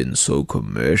really been so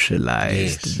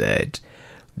commercialized that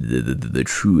the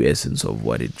true essence of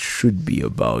what it should be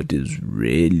about is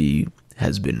really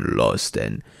has been lost.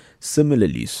 And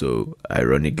similarly, so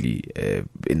ironically,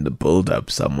 in the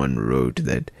build-up, someone wrote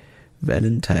that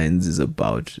Valentine's is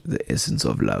about the essence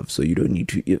of love. So you don't need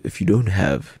to, if you don't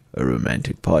have a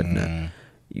romantic partner,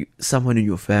 someone in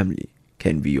your family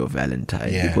can be your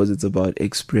Valentine, because it's about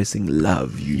expressing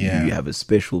love. You have a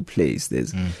special place.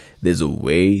 There's a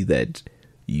way that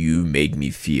you make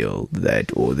me feel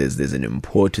that, or there's an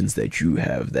importance that you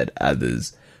have that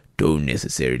others don't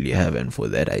necessarily have, and for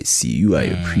that I see you, I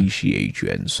appreciate you,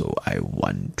 and so I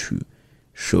want to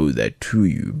show that to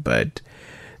you. But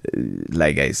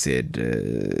like I said,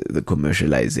 the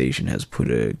commercialization has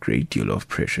put a great deal of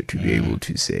pressure to be able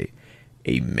to say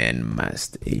a man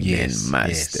must,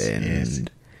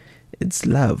 and it's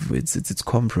love, it's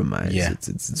compromise,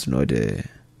 it's not a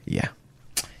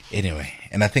Anyway,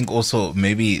 and I think also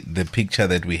maybe the picture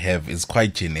that we have is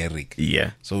quite generic.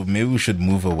 Yeah. So maybe we should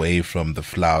move away from the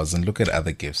flowers and look at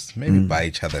other gifts. Maybe buy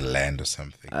each other land or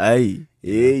something. I'm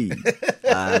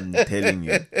telling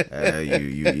you.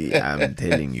 I'm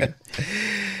telling you.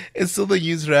 It's still the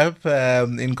news wrap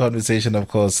in conversation, of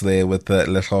course, there with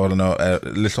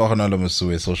Lehlohonolo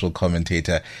Musue, social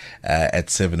commentator, at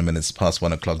 7 minutes past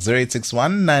 1 o'clock.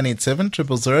 0861 987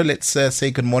 000. Let's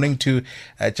say good morning to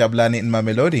Jabulani in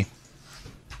Mamelodi.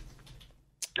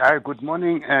 Hi, good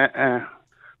morning,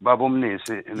 Babu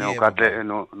Mnisi.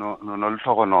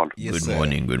 Yes,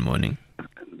 Good morning.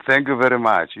 Thank you very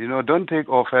much. Don't take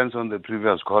offense on the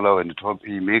previous caller when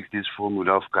he makes this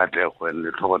formula of Katlego and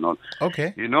Lehlohonolo.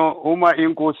 Okay. Uma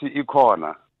inkosi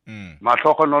ikona.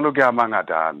 Mahlohonolo ke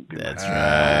amangatana. That's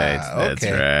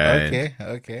right.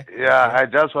 Okay. Yeah, I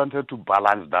just wanted to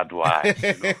balance that one.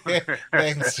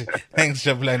 Thanks,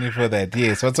 Jabulani, for that.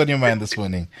 Yes, what's on your mind this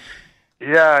morning?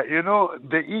 Yeah,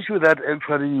 the issue that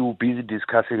actually you're busy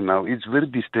discussing now, it's very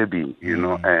disturbing,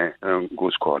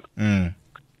 Ghost Call.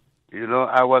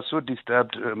 I was so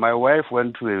disturbed. My wife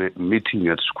went to a meeting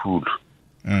at school,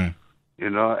 and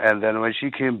then when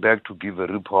she came back to give a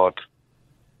report,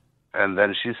 and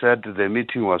then she said the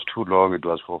meeting was too long. It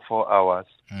was for 4 hours,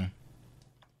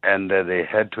 and they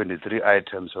had 23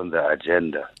 items on the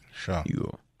agenda. Sure.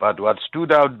 But what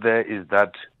stood out there is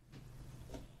that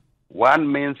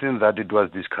one main thing that it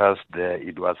was discussed there,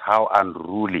 it was how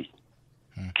unruly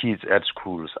kids at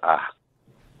schools are.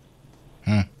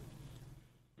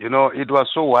 It was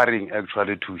so worrying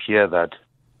actually to hear that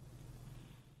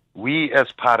we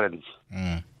as parents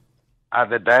are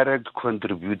the direct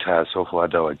contributors of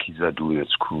what our kids are doing at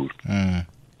school.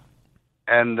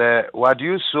 And what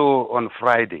you saw on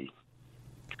Friday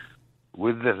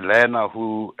with the learner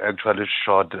who actually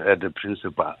shot at the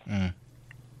principal,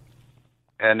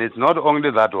 and it's not only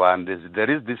that one, there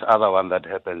is this other one that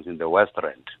happens in the West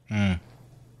End,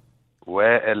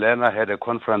 where a learner had a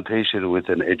confrontation with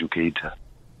an educator.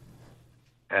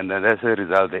 And then as a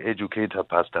result, the educator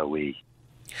passed away.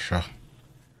 Sure.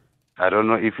 I don't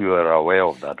know if you are aware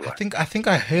of that one. I think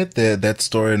I heard that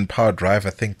story in Power Drive. I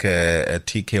think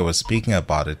TK was speaking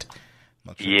about it.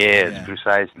 Not sure. Yes,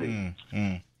 precisely.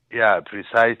 Yeah,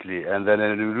 precisely. And then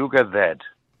when you look at that,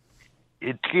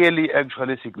 it clearly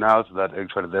actually signals that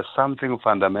actually there's something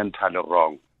fundamentally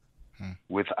wrong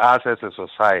with us as a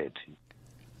society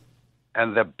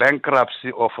and the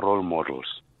bankruptcy of role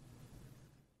models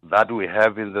that we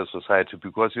have in the society.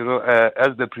 Because,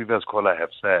 as the previous caller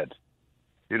have said,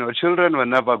 children were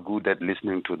never good at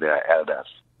listening to their elders,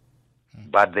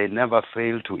 but they never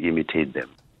fail to imitate them.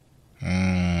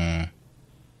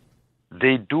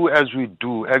 They do as we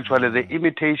do. Actually, the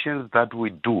imitations that we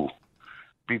do,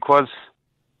 because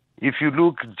if you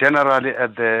look generally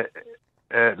at the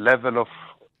level of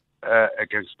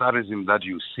gangsterism that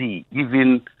you see,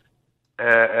 even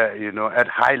at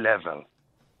high level,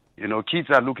 kids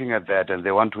are looking at that and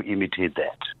they want to imitate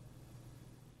that.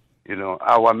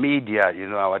 Our media,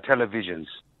 our televisions,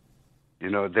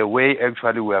 the way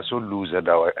actually we are so loose at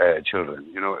our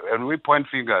children, and we point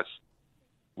fingers.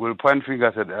 We'll point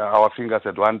fingers at our fingers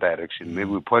at one direction. Maybe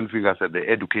we point fingers at the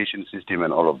education system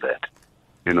and all of that,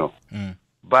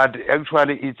 But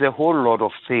actually, it's a whole lot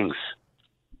of things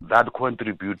that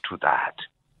contribute to that.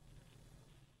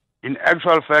 In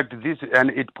actual fact, and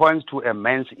it points to a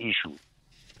men's issue.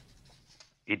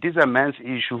 It is a men's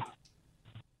issue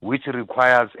which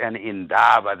requires an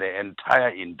indaba, the entire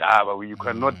indaba, where you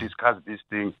cannot discuss this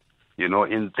thing,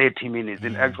 in 30 minutes.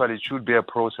 And actually, it should be a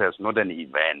process, not an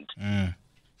event.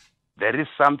 There is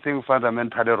something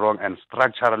fundamentally wrong and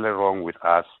structurally wrong with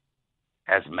us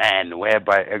as men,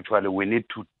 whereby actually we need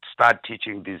to start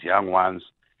teaching these young ones,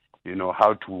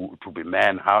 how to be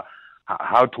men,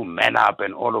 how to man up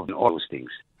and all those things,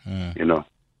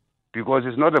 because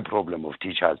it's not a problem of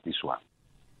teachers, this one.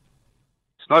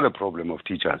 It's not a problem of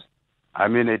teachers. I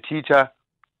mean, a teacher,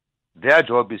 their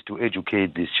job is to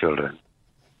educate these children.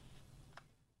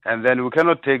 And then we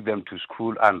cannot take them to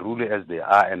school unruly as they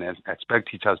are and expect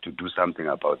teachers to do something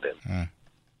about them.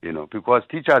 Because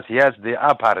teachers, yes, they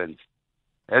are parents.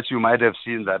 As you might have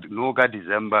seen that Noga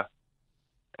December,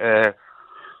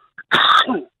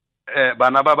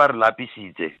 bana ba ba re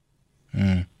lapisitse.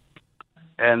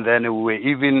 And then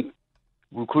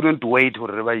we couldn't wait for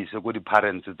re ba ise go di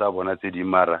parents tsa bona tse di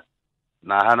mara.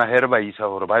 Nahana here ba isa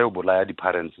hore ba yo bolaya di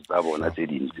parents tsa bona tse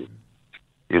dintsi.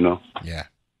 Yeah.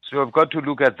 So we've got to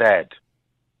look at that.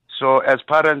 So as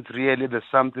parents, really, there's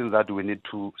something that we need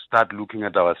to start looking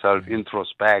at ourselves,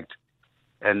 introspect,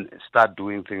 and start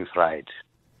doing things right.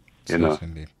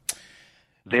 Certainly.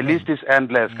 The list is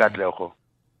endless, Katlego.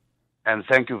 And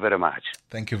thank you very much.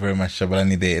 Thank you very much,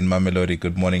 Shabalani there in Mamelodi.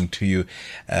 Good morning to you.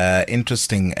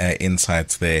 Interesting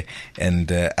insights there.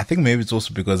 And I think maybe it's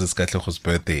also because it's Katlego's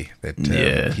birthday that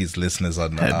his listeners are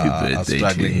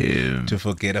struggling to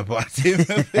forget about him.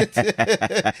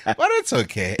 But it's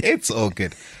okay. It's all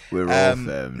good. We're all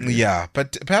family. Yeah,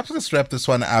 but perhaps let's wrap this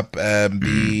one up.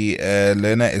 The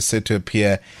learner is said to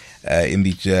appear in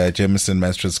the Jameson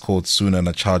Magistrates Court soon on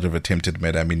a charge of attempted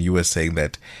murder. I mean, you were saying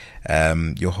that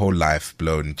your whole life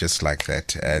blown just like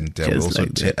that. And we're also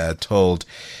told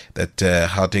that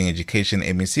Gauteng Education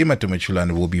MEC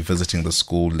Matumechulane will be visiting the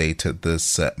school later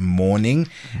this morning.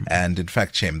 And in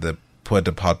fact, the poor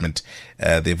department,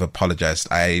 they've apologized.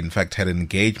 I, in fact, had an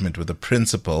engagement with the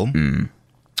principal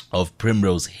of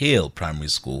Primrose Hill Primary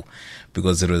School,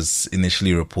 because it was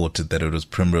initially reported that it was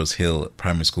Primrose Hill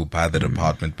Primary School by the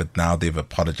department, but now they've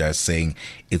apologized, saying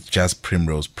it's just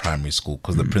Primrose Primary School,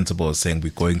 because the principal is saying we're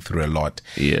going through a lot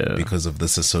because of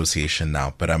this association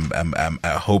now. But I'm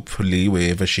hopefully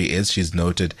wherever she is, she's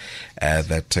noted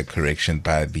that correction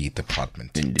by the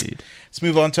department. Indeed. Let's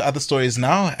move on to other stories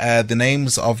now. The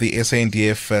names of the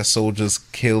SANDF soldiers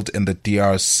killed in the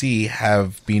DRC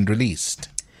have been released.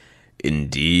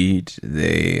 Indeed,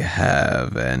 they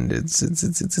have, and it's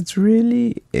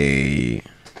really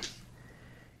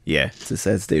it's a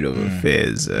sad state of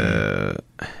affairs.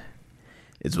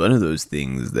 It's one of those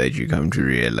things that you come to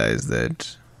realize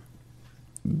that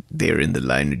they're in the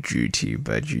line of duty,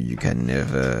 but you can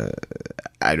never.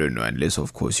 I don't know, unless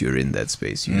of course you're in that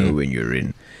space, you know, when you're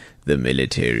in the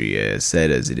military,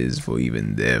 sad as it is for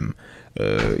even them,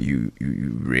 you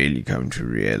really come to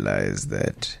realize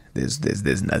that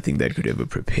there's nothing that could ever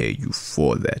prepare you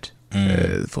for that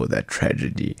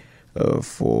tragedy,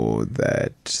 for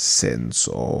that sense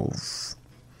of,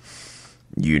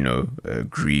 you know,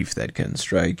 grief that can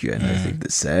strike you. And I think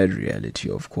the sad reality,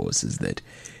 of course, is that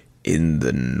in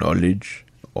the knowledge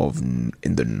of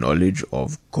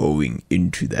going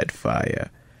into that fire,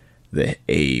 the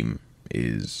aim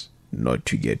is not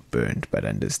to get burnt, but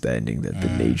understanding that the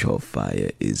nature of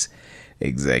fire is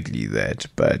exactly that.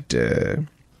 But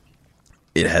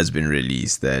it has been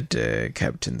released that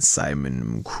Captain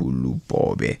Simon Mkhulu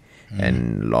Bobe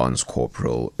and Lance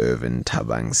Corporal Irvin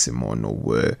Tabang Simono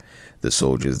were the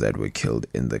soldiers that were killed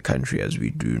in the country. As we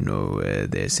do know,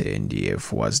 the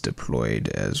SANDF was deployed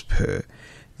as per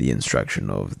the instruction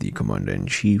of the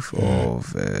Commander-in-Chief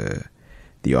of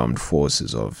the Armed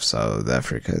Forces of South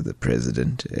Africa, the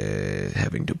President,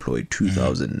 having deployed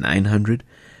 2,900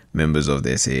 members of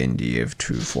the SANDF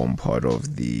to form part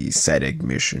of the SADC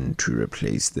mission to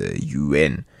replace the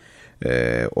UN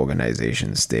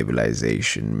organization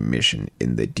stabilization mission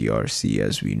in the DRC.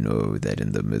 As we know that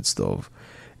in the midst of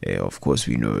course,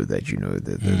 we know that, you know,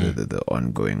 the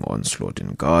ongoing onslaught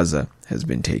in Gaza has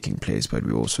been taking place, but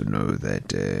we also know that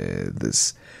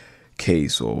this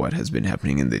case, or what has been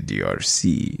happening in the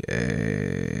DRC,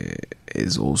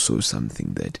 is also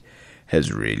something that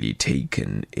has really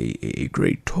taken a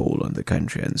great toll on the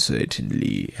country. And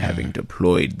certainly having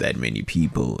deployed that many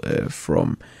people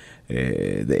from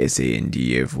the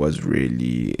SANDF was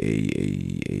really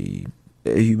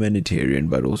a humanitarian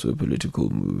but also a political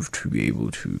move to be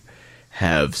able to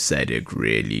have SADC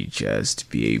really just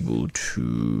be able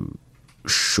to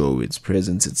show its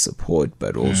presence, its support,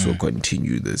 but also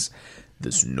continue this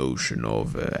notion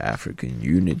of African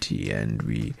unity. And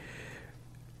we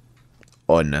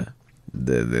honor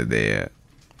their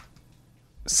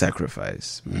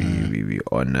sacrifice. We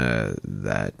honor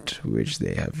that which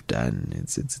they have done.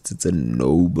 It's a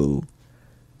noble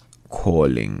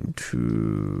calling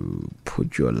to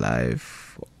put your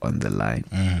life on the line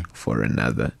for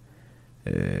another,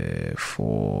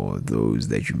 for those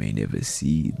that you may never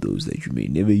see, those that you may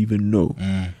never even know,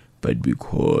 but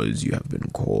because you have been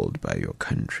called by your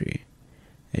country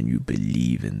and you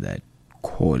believe in that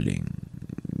calling,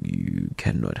 you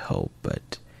cannot help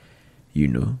but, you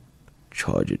know,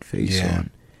 charge it face on.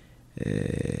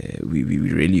 We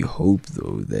really hope,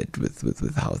 though, that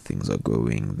with how things are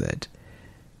going, that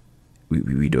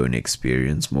we don't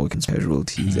experience more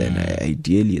casualties, and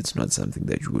ideally it's not something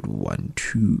that you would want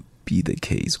to be the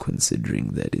case, considering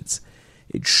that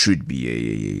it should be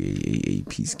a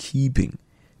peacekeeping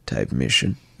type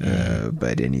mission,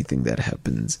 but anything that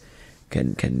happens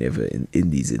can never, in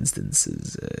these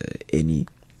instances, any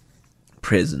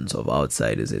presence of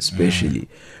outsiders especially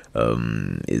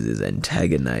is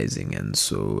antagonizing, and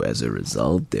so as a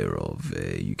result thereof,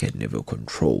 you can never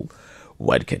control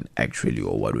what can actually,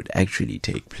 or what would actually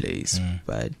take place.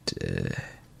 But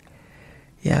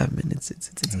yeah, I mean, it's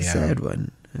a sad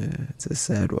one. It's a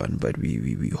sad one, but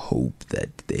we hope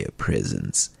that their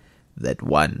presence, that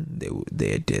one,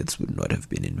 their deaths would not have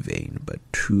been in vain, but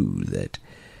two, that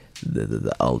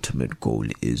the ultimate goal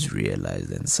is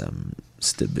realized and some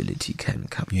stability can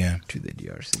come to the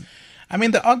DRC. I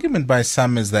mean, the argument by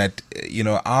some is that, you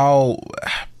know, our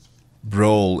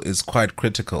role is quite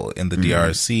critical in the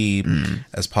DRC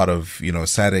as part of, you know,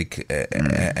 SADC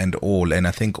and all. And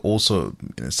I think also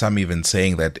some even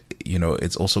saying that, you know,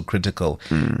 it's also critical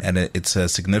and it's a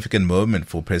significant moment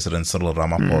for President Cyril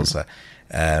Ramaphosa,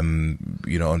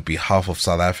 you know, on behalf of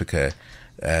South Africa,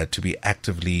 to be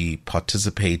actively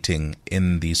participating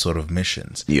in these sort of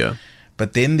missions. Yeah.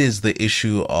 But then there's the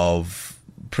issue of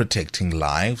protecting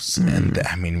lives. And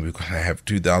I mean, we're going to have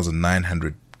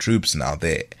 2,900 troops now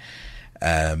there.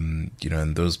 You know,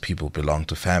 and those people belong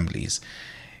to families.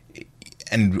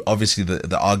 And obviously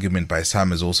the argument by some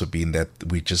has also been that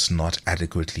we're just not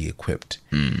adequately equipped.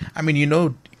 I mean, you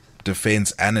know,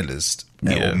 defense analysts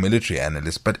or military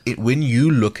analysts, but when you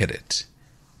look at it,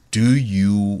 do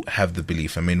you have the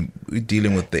belief? I mean, we're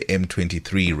dealing with the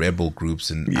M23 rebel groups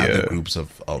and other groups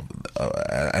of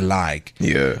alike,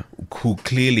 who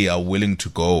clearly are willing to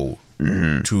go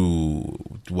to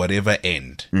whatever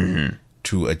end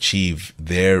to achieve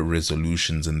their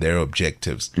resolutions and their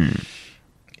objectives.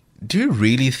 Do you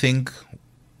really think,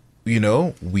 you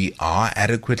know, we are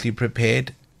adequately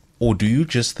prepared, or do you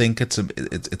just think it's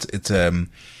an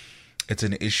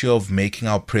issue of making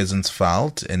our presence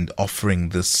felt and offering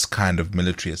this kind of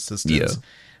military assistance,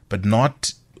 but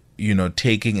not, you know,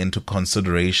 taking into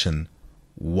consideration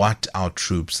what our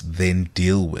troops then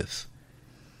deal with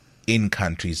in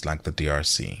countries like the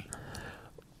DRC?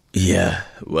 Yeah,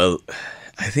 well,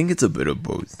 I think it's a bit of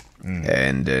both.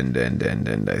 And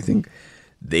I think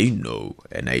they know,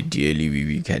 and ideally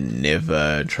we can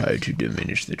never try to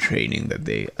diminish the training that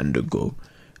they undergo,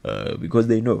 because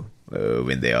they know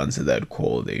when they answer that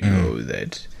call, they know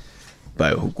that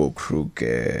by hook or crook,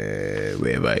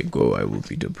 wherever I go, I will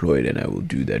be deployed and I will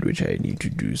do that which I need to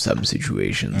do. Some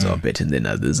situations are better than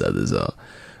others are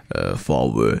far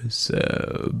worse,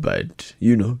 but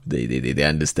they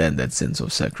understand that sense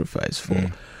of sacrifice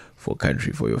for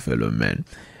country, for your fellow man.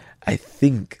 I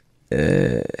think,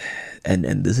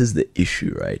 and this is the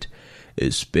issue, right?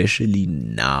 Especially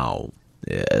now,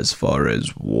 as far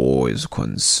as war is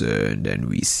concerned, and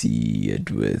we see it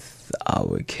with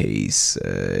our case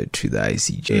to the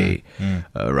ICJ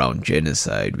around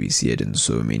genocide. We see it in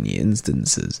so many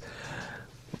instances.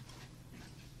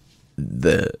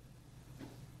 The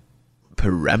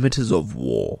parameters of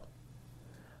war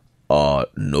are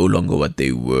no longer what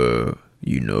they were,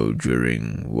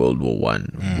 during World War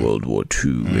One, World War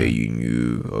Two, where you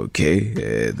knew, okay,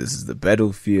 this is the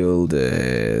battlefield,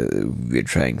 we're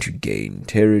trying to gain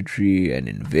territory and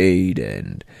invade,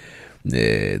 and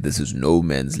this is no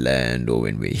man's land, or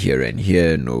when we're here and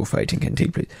here, no fighting can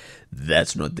take place.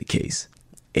 That's not the case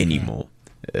anymore.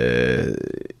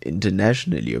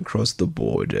 Internationally, across the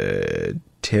board,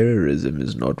 terrorism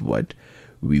is not what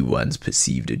we once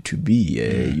perceived it to be.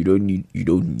 You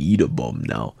don't need a bomb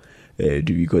now to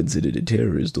be considered a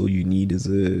terrorist. All you need is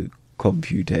a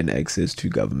computer and access to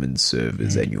government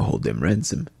servers, and you hold them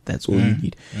ransom. That's all you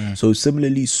need. So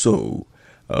similarly,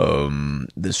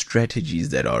 the strategies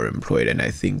that are employed, and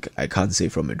I think I can't say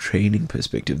from a training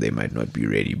perspective they might not be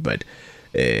ready, but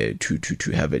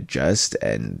to have a just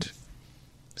and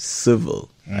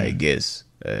civil, I guess,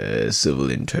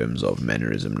 civil in terms of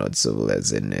mannerism, not civil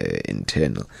as in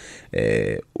internal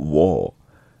war.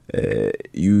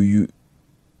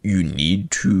 You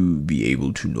need to be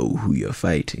able to know who you're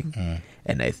fighting,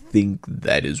 and I think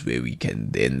that is where we can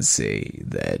then say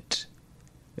that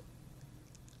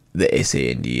the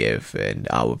SANDF and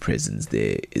our presence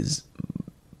there is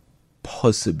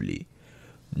possibly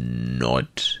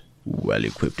not well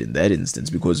equipped in that instance,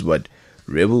 because what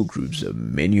rebel groups,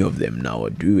 many of them now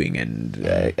are doing, and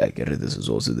I get it, this is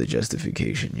also the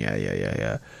justification,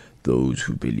 those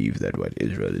who believe that what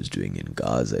Israel is doing in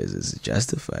Gaza is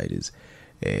justified, is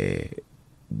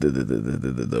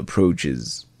the approach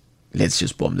is, let's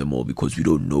just bomb them all because we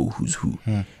don't know who's who.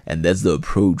 And that's the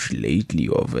approach lately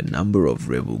of a number of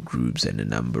rebel groups and a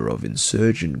number of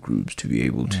insurgent groups, to be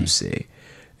able to say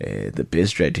the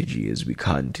best strategy is we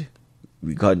can't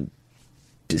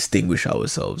distinguish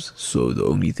ourselves, so the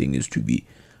only thing is to be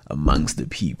amongst the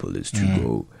people, is to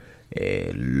go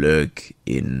lurk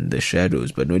in the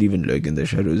shadows, but not even lurk in the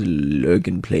shadows, lurk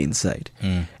in plain sight.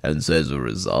 And so as a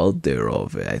result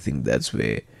thereof, I think that's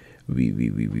where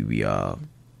we are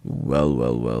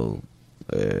well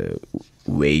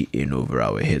way in over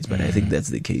our heads. But I think that's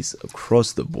the case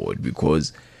across the board,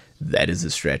 because that is a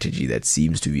strategy that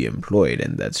seems to be employed,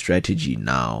 and that strategy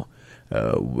now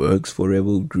works for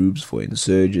rebel groups, for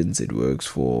insurgents, it works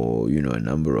for a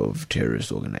number of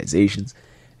terrorist organizations,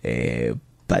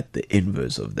 but the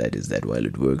inverse of that is that while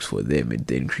it works for them, it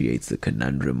then creates the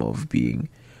conundrum of being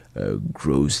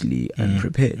grossly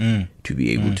unprepared to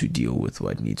be able to deal with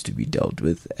what needs to be dealt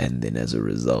with, and then as a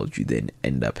result you then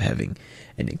end up having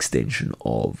an extension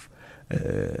of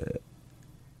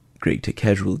greater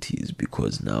casualties,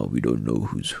 because now we don't know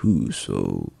who's who,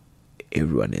 so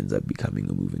everyone ends up becoming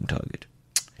a moving target.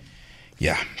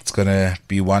 Yeah, it's going to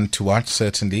be one to watch,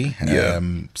 certainly.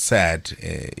 Sad,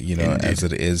 Indeed. as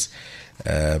it is.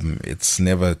 It's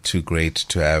never too great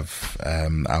to have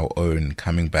our own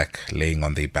coming back, laying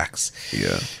on their backs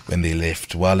when they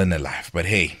left well and alive. But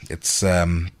hey, it's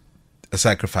a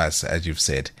sacrifice, as you've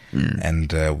said,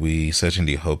 and we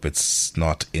certainly hope it's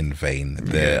not in vain.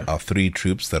 There are 3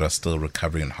 troops that are still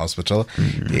recovering in hospital.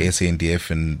 The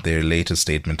SANDF, in their latest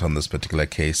statement on this particular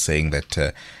case, saying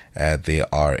that they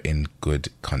are in good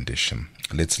condition.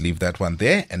 Let's leave that one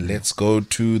there, and let's go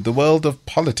to the world of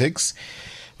politics,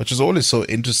 which is always so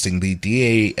interesting. The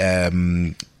DA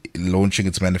launching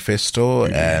its manifesto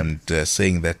and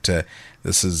saying that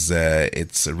this is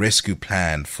its rescue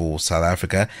plan for South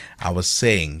Africa. I was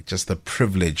saying just the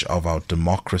privilege of our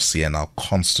democracy and our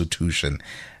constitution,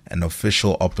 an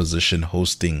official opposition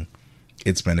hosting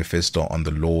its manifesto on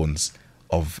the lawns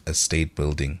of a state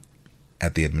building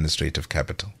at the administrative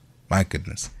capital. My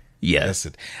goodness. Yeah. That's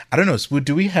it. I don't know,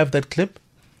 do we have that clip?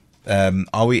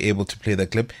 Are we able to play the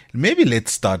clip? Maybe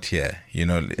let's start here.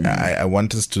 I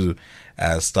want us to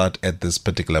start at this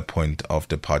particular point of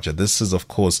departure. This is, of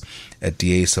course, a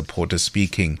DA supporter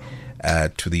speaking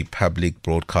to the public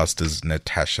broadcaster's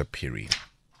Natasha Piri.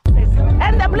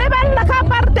 And the blebel la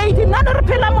apartheid nano re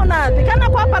phela monate kana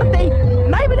kwa apartheid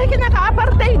na ibile ke nyaka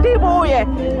apartheid boye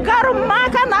ka re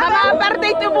maka na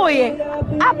apartheid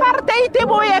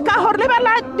boye ka hore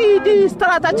lebela di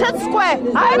strata chat square.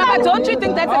 Don't you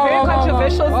think that's a very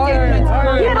controversial statement?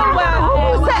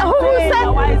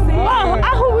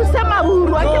 Who said maburu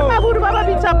maburu ba ba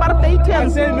bitsa apartheid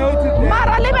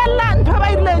mara lebela ntho ba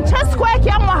ile chat square ke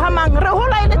ya mohamang re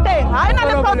hola ile teng ha ina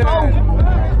le pothole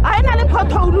aina le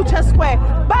pothole Lucha Square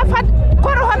ba fa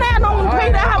kore hona ya no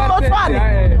nthoira ha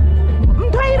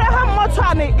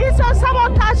motswane isa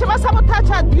sabotage ba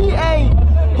sabotage DA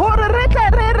hore re tle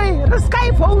re sky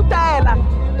votela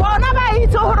bona ba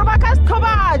itse hore ba ka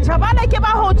sthobaja ba le ke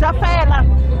ba hoja fela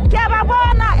ke ba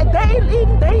bona day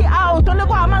in day out le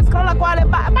kwa maskala kwale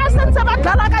ba sentse ba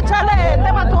dlala ka chalete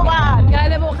batho ba.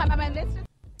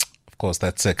 Of course,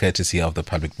 that's a courtesy of the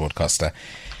public broadcaster.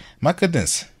 My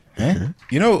goodness.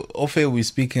 Ofe, we're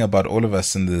speaking about all of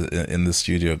us in the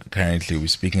studio currently. We're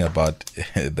speaking about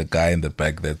the guy in the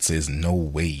back that says, no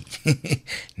way.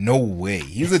 No way.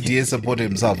 He's a DA supporter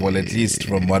himself. Well, at least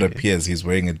from what appears, he's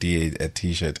wearing a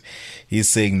t-shirt. He's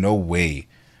saying, no way.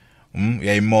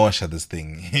 You're emotional, this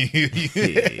thing.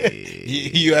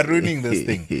 You are ruining this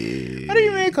thing. What do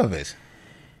you make of it?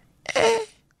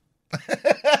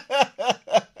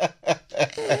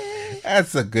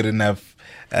 That's a good enough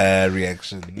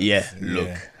reaction. Look,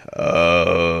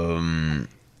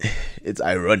 it's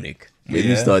ironic. Let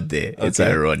me start there. Okay. It's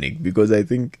ironic because I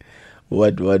think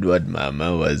what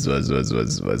Mama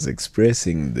was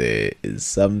expressing there is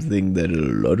something that a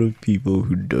lot of people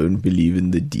who don't believe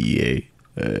in the DA,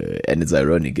 and it's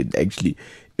ironic. It actually,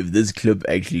 if this clip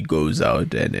actually goes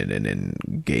out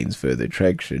and gains further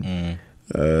traction,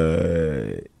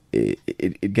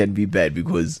 it can be bad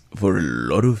because for a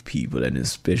lot of people, and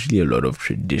especially a lot of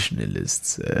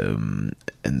traditionalists, and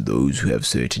those who have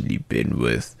certainly been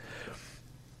with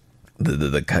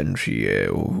the country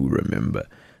or who remember,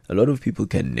 a lot of people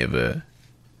can never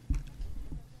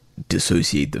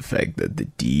dissociate the fact that the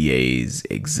DA's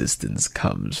existence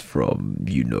comes from,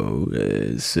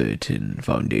 certain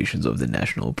foundations of the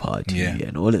National Party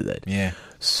and all of that. Yeah.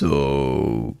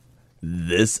 So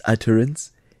this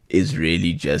utterance is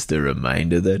really just a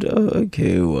reminder that,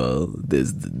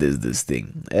 there's this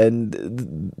thing. And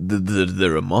the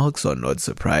remarks are not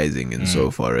surprising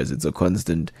insofar as it's a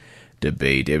constant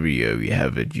debate. Every year we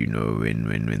have it,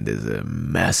 when there's a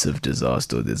massive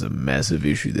disaster, there's a massive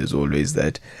issue, there's always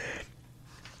that,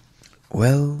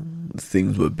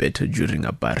 things were better during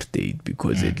apartheid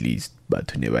because at least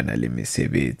batho ne bana le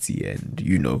mesebetsi and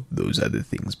those other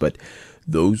things. But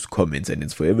those comments, and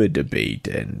it's forever a debate,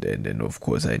 and of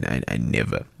course I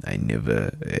never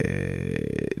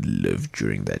lived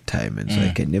during that time, and so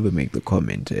I can never make the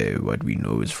comment. What we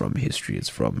know is from history, it's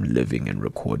from living and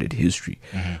recorded history.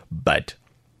 But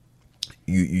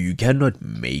you cannot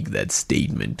make that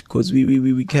statement because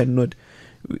we cannot,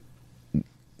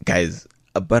 guys.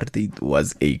 Apartheid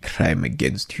was a crime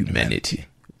against humanity.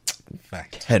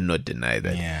 Fact. Cannot deny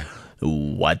that. Yeah.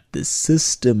 What the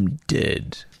system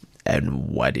did and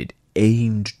what it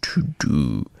aimed to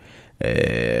do,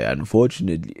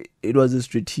 unfortunately, it was a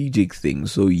strategic thing.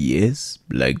 So yes,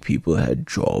 black people had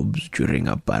jobs during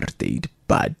apartheid,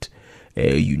 but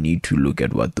you need to look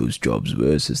at what those jobs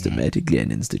were systematically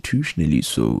and institutionally.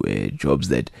 So jobs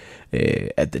that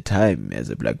at the time, as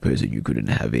a black person, you couldn't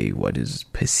have what is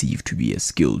perceived to be a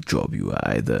skilled job. You were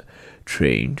either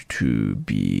trained to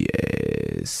be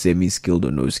semi-skilled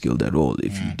or no skilled at all.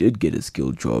 If you did get a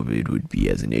skilled job, it would be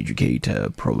as an educator,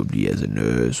 probably as a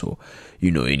nurse, or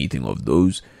anything of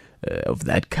those of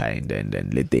that kind,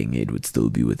 and letting it would still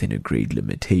be within a grade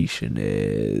limitation.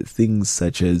 Things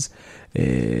such as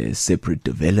separate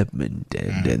development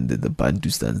and the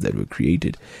Bantustans that were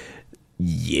created.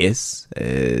 Yes,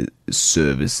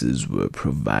 services were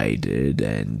provided,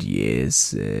 and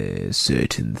yes,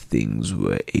 certain things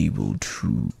were able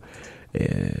to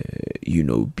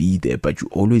be there, but you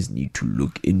always need to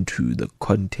look into the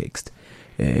context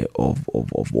of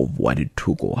what it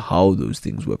took or how those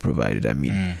things were provided. I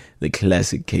mean, the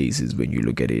classic case is when you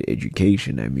look at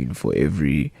education. I mean, for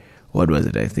every, for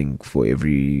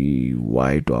every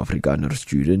white or Afrikaner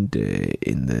student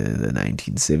in the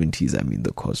 1970s, I mean,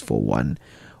 the cost for one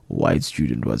white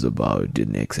student was about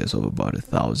in excess of about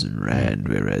 1,000 rand,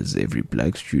 whereas every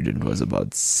black student was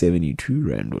about 72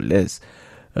 rand or less.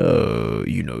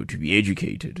 to be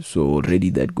educated. So already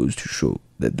that goes to show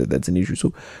that's an issue.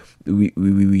 So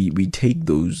we take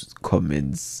those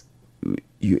comments.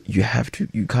 You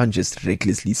can't just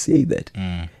recklessly say that.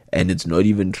 And it's not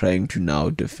even trying to now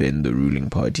defend the ruling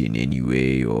party in any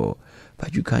way,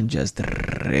 but you can't just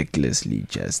recklessly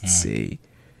just say,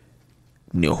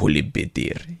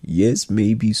 yes,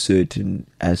 maybe certain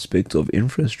aspects of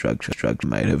infrastructure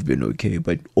might have been okay,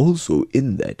 but also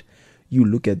in that, you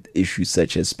look at issues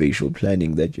such as spatial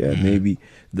planning that, maybe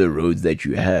the roads that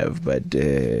you have, but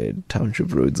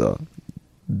township roads are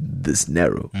this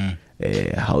narrow.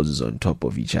 Houses on top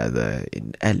of each other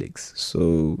in Alex.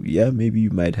 So, maybe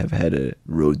you might have had a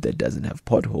road that doesn't have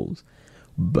potholes,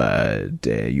 but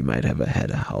you might have had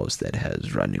a house that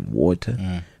has running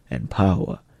water and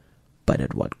power. But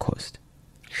at what cost?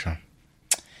 Sure.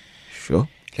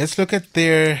 Let's look at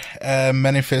their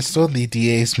manifesto, the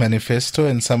DA's manifesto,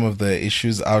 and some of the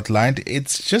issues outlined.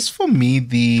 It's just, for me,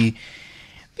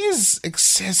 these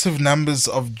excessive numbers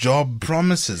of job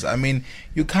promises. I mean,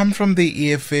 you come from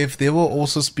the EFF. They were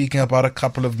also speaking about a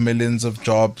couple of millions of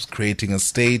jobs, creating a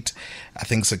state, I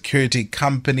think security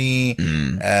company,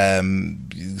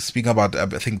 speaking about, I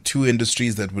think, 2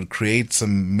 industries that would create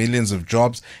some millions of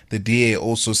jobs. The DA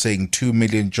also saying 2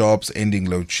 million jobs, ending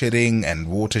load shedding and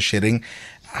water shedding.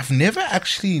 I've never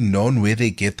actually known where they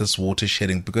get this water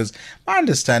shedding, because my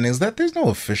understanding is that there's no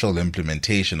official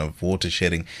implementation of water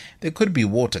shedding. There could be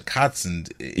water cuts and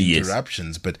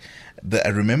interruptions, but I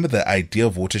remember the idea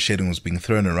of water shedding was being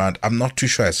thrown around. I'm not too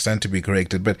sure. I stand to be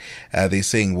corrected, but they're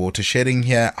saying water shedding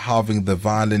here, halving the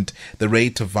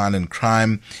rate of violent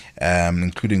crime,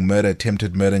 including murder,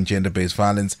 attempted murder, and gender-based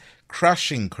violence,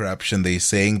 crushing corruption, they're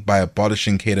saying, by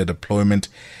abolishing cadre deployment,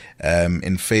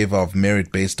 in favor of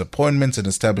merit-based appointments, and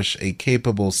establish a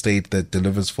capable state that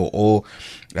delivers for all,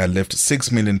 lift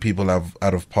 6 million people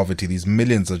out of poverty. These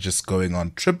millions are just going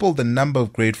on. Triple the number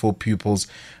of grateful pupils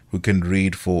who can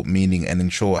read for meaning, and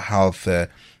ensure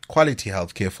quality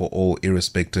healthcare for all,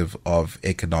 irrespective of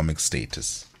economic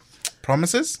status.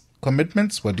 Promises?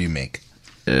 Commitments? What do you make?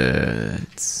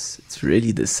 It's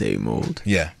really the same old.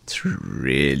 Yeah. It's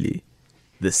really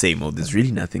the same old. There's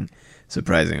really nothing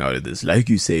surprising out of this. Like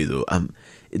you say, though,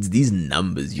 it's these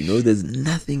numbers, there's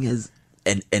nothing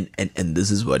and this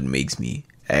is what makes me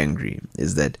angry,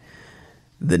 is that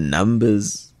the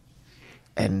numbers,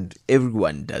 and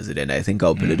everyone does it, and I think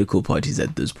our political parties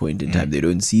at this point in time, they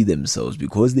don't see themselves,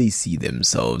 because they see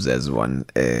themselves as one,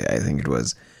 I think it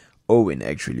was Owen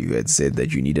actually who had said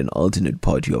that you need an alternate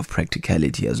party of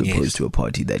practicality as opposed to a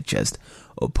party that just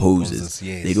opposes.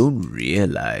 They don't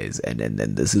realize, and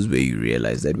this is where you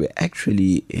realize that we're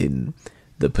actually in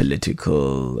the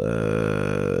political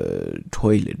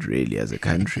toilet, really, as a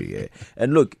country.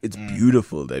 And look, it's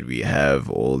beautiful that we have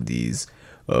all these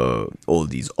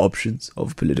options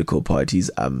of political parties.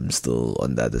 I'm still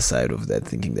on the other side of that,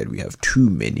 thinking that we have too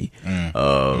many.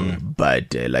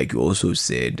 But like you also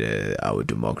said, our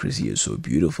democracy is so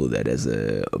beautiful that as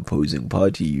a opposing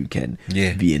party, you can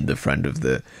be in the front of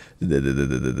the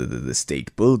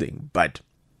state building. But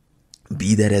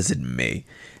be that as it may,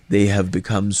 they have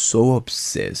become so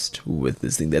obsessed with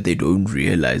this thing that they don't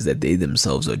realize that they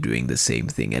themselves are doing the same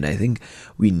thing. And I think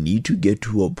we need to get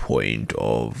to a point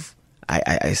of,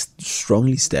 I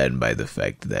strongly stand by the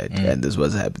fact that, and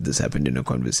this happened in a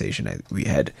conversation we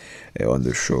had on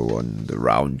the show, on the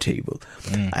round table.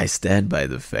 I stand by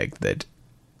the fact that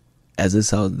as a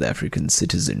South African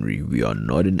citizenry, we are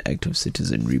not an active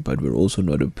citizenry, but we're also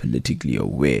not politically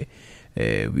aware.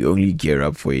 We only gear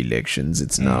up for elections.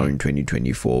 It's now in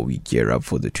 2024. We gear up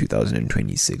for the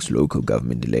 2026 local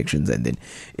government elections, and then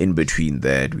in between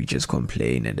that, we just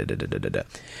complain and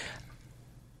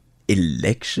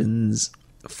Elections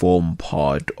form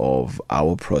part of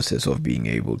our process of being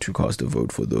able to cast a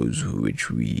vote for those which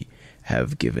we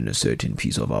have given a certain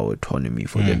piece of our autonomy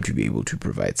for them to be able to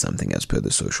provide something as per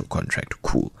the social contract.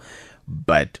 Cool.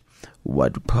 But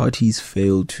what parties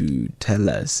fail to tell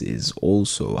us is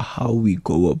also how we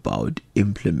go about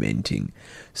implementing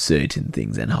certain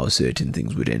things, and how certain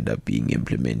things would end up being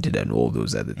implemented, and all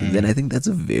those other things. And I think that's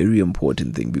a very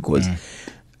important thing, because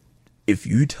if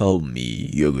you tell me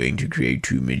you're going to create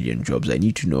 2 million jobs, I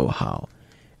need to know how.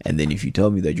 And then if you tell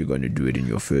me that you're going to do it in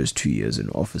your first 2 years in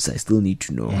office, I still need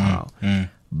to know how.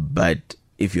 But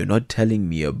if you're not telling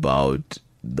me about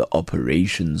the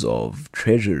operations of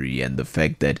Treasury, and the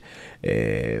fact that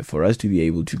for us to be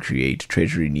able to create,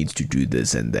 Treasury needs to do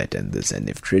this and that and this, and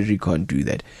if Treasury can't do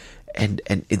that, and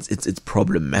it's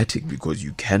problematic, because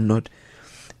you cannot,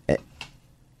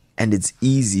 and it's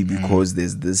easy because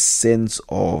there's this sense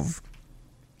of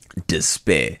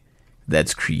despair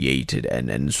that's created,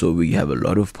 and so we have a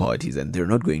lot of parties, and they're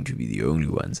not going to be the only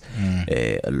ones.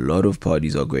 A lot of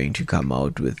parties are going to come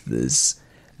out with this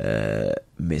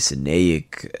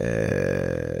messianic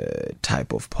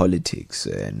type of politics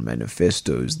and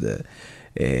manifestos.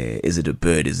 Is it a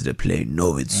bird? Is it a plane?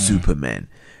 No, it's Superman.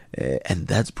 And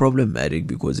that's problematic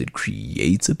because it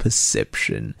creates a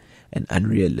perception, an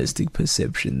unrealistic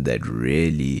perception that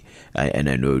really, and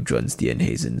I know John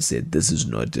Steenhuisen said this is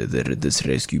not, this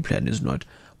rescue plan is not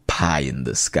pie in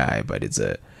the sky, but it's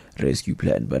a rescue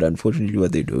plan. But unfortunately,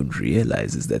 what they don't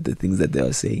realize is that the things that they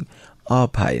are saying are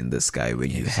pie in the sky when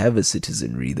you have a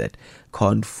citizenry that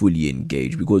can't fully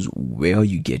engage, because where are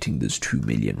you getting this 2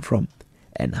 million from?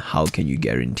 And how can you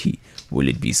guarantee? Will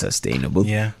it be sustainable?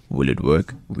 Yeah. Will it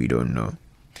work? We don't know.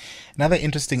 Another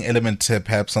interesting element,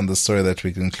 perhaps, on the story that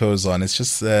we can close on is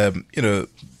just,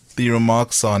 the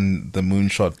remarks on the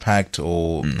Moonshot Pact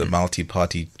or the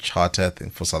multi-party charter, I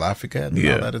think, for South Africa,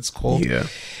 now that it's called. Yeah.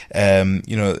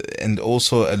 And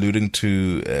also alluding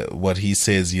to what he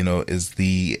says, is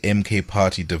the MK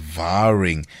party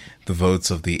devouring the votes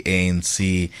of the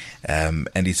ANC, and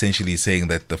essentially saying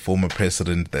that the former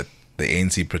president that the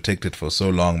ANC protected for so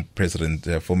long,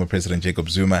 former President Jacob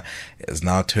Zuma, has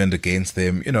now turned against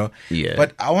them, Yeah.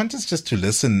 But I want us just to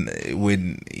listen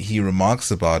when he remarks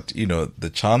about,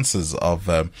 the chances of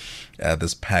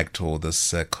this pact or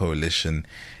this coalition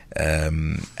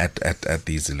at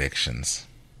these elections.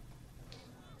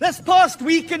 This past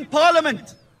week in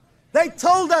Parliament, they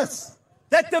told us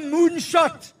that the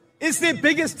moonshot is their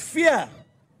biggest fear.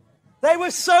 They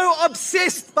were so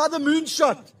obsessed by the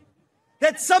moonshot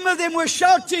that some of them were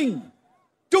shouting,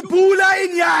 Dubula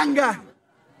Inyanga.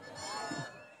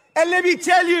 And let me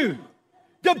tell you,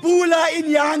 Dubula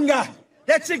Inyanga,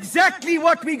 that's exactly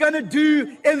what we're going to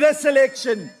do in this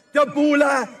election.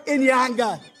 Dubula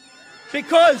Inyanga.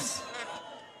 Because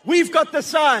we've got the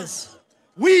size,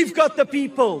 we've got the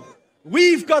people,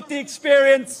 we've got the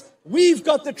experience, we've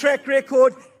got the track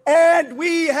record, and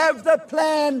we have the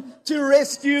plan to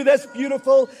rescue this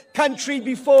beautiful country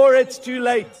before it's too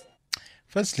late.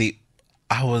 Firstly,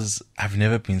 I've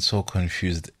never been so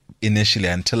confused initially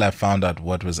until I found out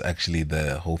what was actually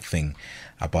the whole thing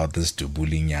about this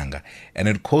Dubuli Nyanga. And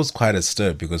it caused quite a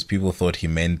stir because people thought he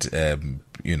meant,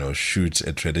 shoot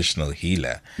a traditional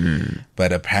healer.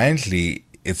 But apparently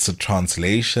it's a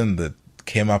translation that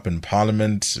came up in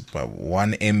Parliament by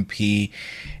one MP,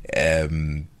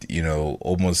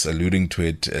 almost alluding to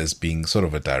it as being sort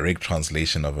of a direct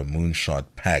translation of a moonshot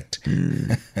pact.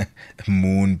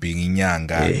 Moon being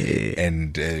Inyanga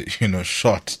and,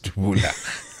 shot Dubula.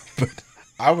 But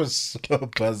I was so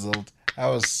puzzled.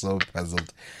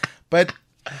 But,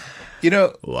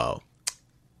 Wow.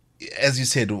 as you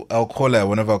said,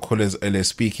 one of our callers earlier,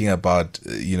 speaking about,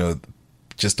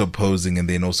 just opposing and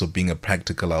then also being a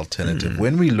practical alternative.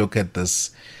 When we look at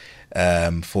this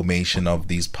formation of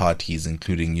these parties,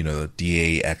 including,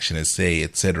 DA, Action SA,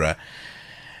 etc.,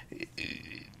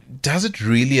 does it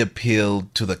really appeal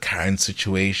to the current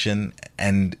situation?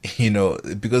 And,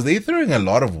 because they're throwing a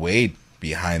lot of weight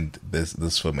behind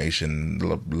this formation,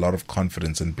 a lot of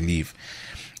confidence and belief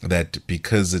that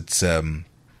because it's a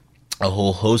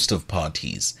whole host of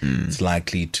parties, it's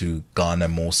likely to garner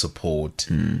more support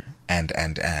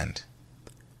and.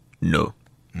 No.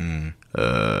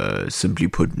 Simply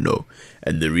put, no.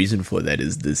 And the reason for that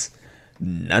is this: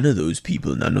 none of those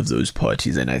people, none of those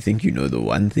parties, and I think the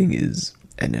one thing is,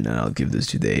 and then I'll give this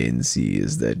to the ANC,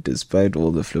 is that despite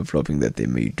all the flip-flopping that they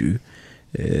may do,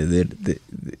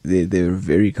 they're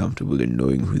very comfortable in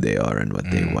knowing who they are and what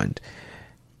they want.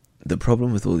 The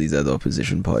problem with all these other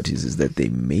opposition parties is that they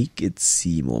make it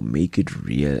seem or make it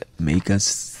real, make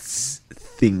us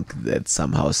think that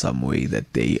somehow, some way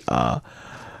that they are,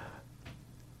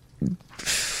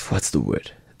 what's the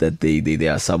word? That they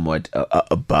are somewhat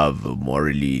above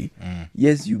morally.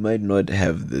 Yes, you might not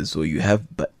have this, or you have,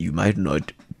 but you might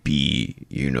not be,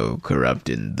 corrupt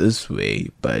in this way,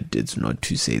 but it's not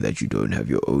to say that you don't have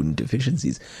your own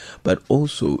deficiencies. But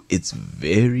also, it's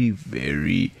very,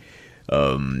 very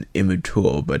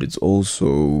immature, but it's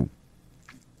also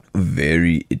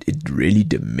very, it really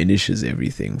diminishes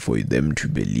everything for them to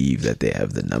believe that they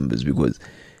have the numbers. Because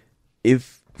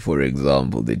if, for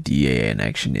example, the DA and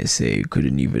Action SA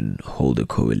couldn't even hold a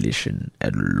coalition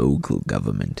at local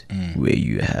government where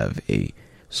you have a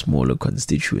smaller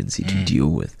constituency to deal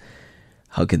with,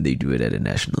 how can they do it at a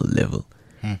national level?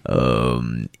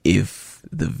 If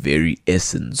the very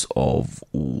essence of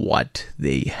what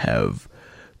they have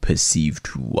perceived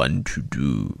to want to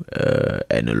do,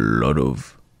 and a lot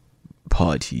of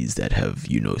parties that have,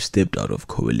 stepped out of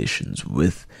coalitions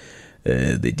with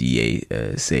the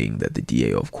DA saying that the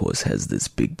DA, of course, has this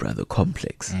big brother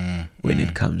complex when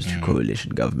it comes to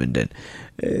coalition government. And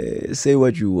say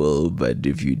what you will, but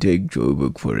if you take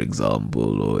Joburg, for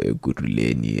example, or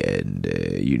Ekurhuleni, and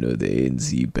the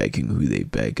ANC backing who they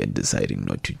back and deciding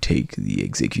not to take the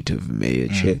executive mayor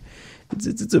chair,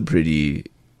 it's a pretty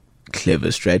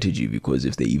clever strategy, because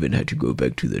if they even had to go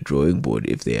back to the drawing board,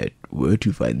 if they were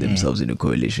to find themselves in a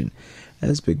coalition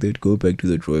aspect, they'd go back to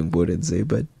the drawing board and say,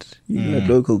 but at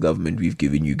local government, we've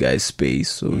given you guys space,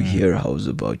 so here, how's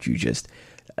about you just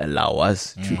allow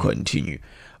us to continue?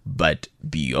 But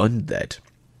beyond that,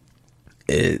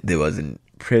 there was a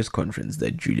press conference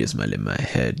that Julius Malema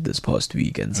had this past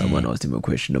week, and someone asked him a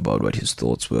question about what his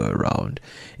thoughts were around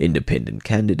independent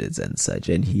candidates and such,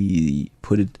 and he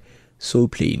put it so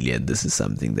plainly, and this is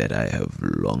something that I have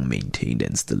long maintained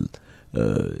and still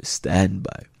stand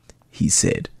by. He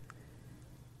said,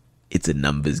 it's a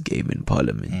numbers game in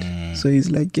Parliament. So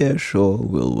he's like, yeah, sure,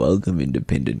 we'll welcome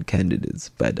independent candidates,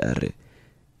 but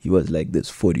he was like, there's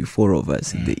 44 of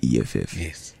us in the EFF.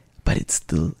 Yes. But it's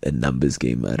still a numbers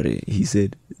game. He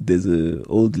said, there's an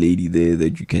old lady there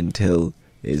that you can tell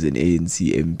is an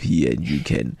ANC MP, and you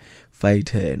can fight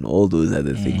her and all those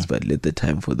other things, but let the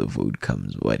time for the vote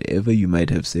comes. Whatever you might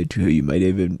have said to her, you might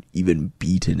have even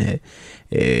beaten her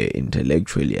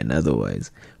intellectually and otherwise.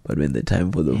 But when the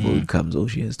time for the vote comes, all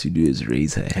she has to do is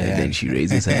raise her hand, and she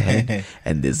raises her hand,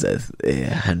 and there's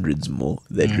hundreds more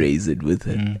that raise it with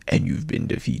her, and you've been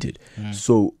defeated.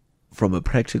 So from a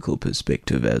practical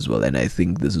perspective as well, and I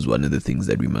think this is one of the things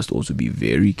that we must also be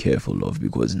very careful of,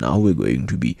 because now we're going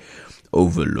to be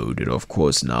overloaded. Of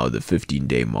course, now the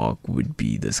 15-day mark would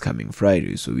be this coming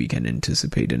Friday, so we can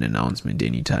anticipate an announcement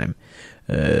anytime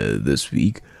this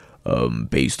week,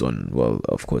 based on, well,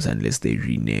 of course, unless they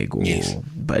renege,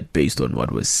 but based on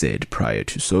what was said prior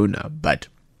to SONA. But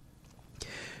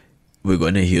we're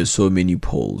going to hear so many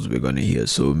polls, we're going to hear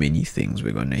so many things,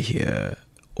 we're going to hear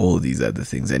all these other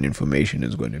things, and information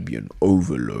is going to be an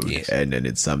overload, and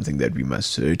it's something that we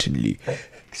must certainly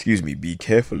be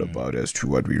careful about as to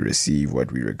what we receive,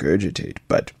 what we regurgitate.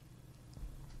 But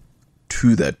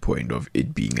to that point of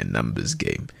it being a numbers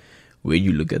game, when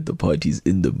you look at the parties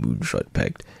in the Moonshot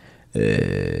Pact,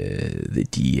 the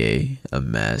DA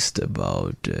amassed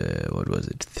about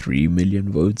 3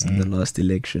 million votes in the last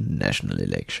national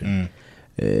election.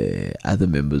 Other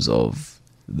members of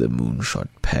the Moonshot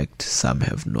Pact, some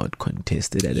have not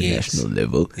contested at a national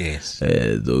level.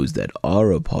 Those that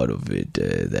are a part of it,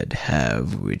 that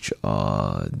have, which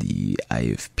are the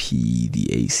IFP, the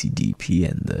ACDP,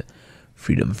 and the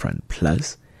Freedom Front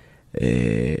Plus,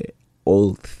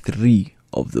 all three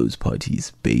of those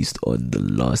parties, based on the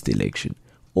last election,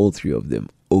 all three of them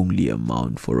only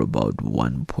amount for about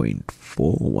 1.4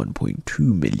 or 1.2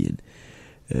 million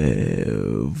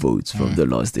votes from the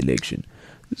last election.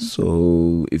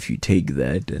 So if you take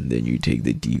that, and then you take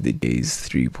the DA's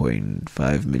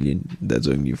 3.5 million, that's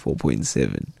only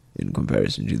 4.7 in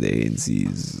comparison to the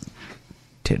ANC's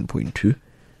 10.2.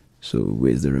 So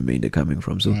where's the remainder coming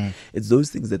from? So it's those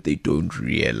things that they don't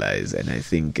realize, and I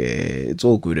think it's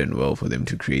all good and well for them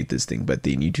to create this thing, but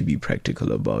they need to be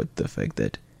practical about the fact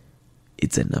that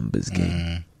it's a numbers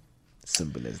game.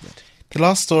 Simple as that. The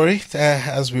last story,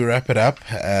 as we wrap it up,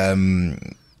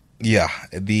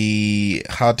 the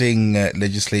Gauteng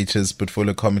legislature's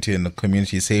portfolio committee on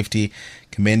community safety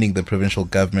commending the provincial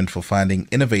government for finding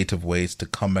innovative ways to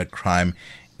combat crime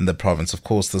in the province. Of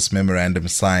course, this memorandum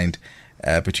signed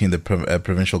between the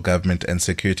provincial government and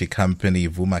security company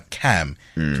Vuma Cam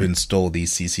to install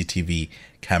these CCTV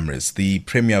cameras. The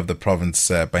Premier of the province,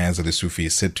 Panyaza Lesufi,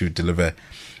 is set to deliver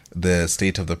the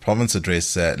State of the Province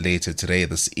address later today,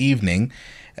 this evening.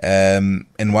 And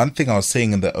one thing I was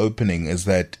saying in the opening is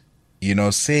that,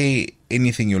 say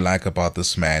anything you like about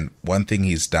this man, one thing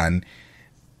he's done,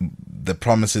 the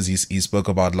promises he spoke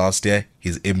about last year,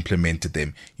 he's implemented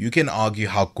them. You can argue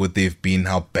how good they've been,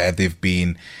 how bad they've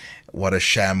been, what a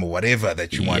sham, or whatever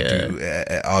that you want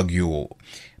to argue,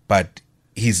 but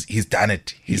he's done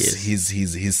it.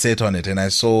 He's set on it. And I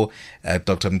saw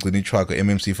Dr. Mguni Chwako,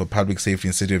 MMC for Public Safety in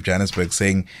the City of Johannesburg,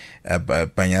 saying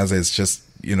Panyaza is just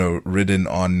ridden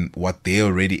on what they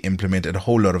already implemented, a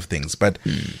whole lot of things. But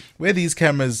where these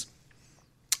cameras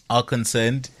are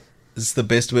concerned, this is the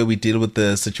best way we deal with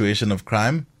the situation of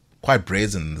crime. Quite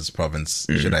brazen in this province,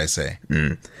 should I say.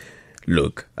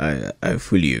 Look, I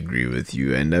fully agree with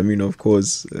you. And I mean, of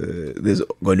course, there's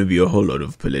going to be a whole lot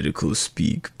of political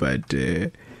speak, but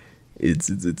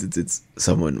It's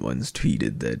someone once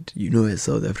tweeted that, as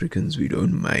South Africans, we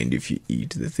don't mind if you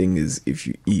eat. The thing is, if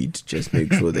you eat, just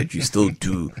make sure that you still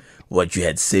do what you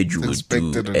had said you would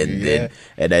do.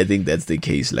 And I think that's the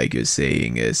case, like you're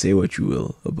saying. Say what you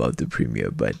will about the Premier,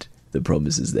 but the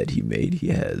promises that he made, he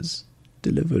has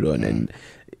delivered on. And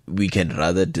we can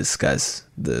rather discuss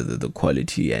the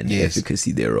quality and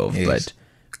efficacy thereof, but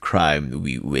crime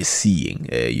we're seeing,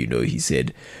 he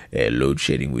said load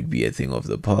shedding would be a thing of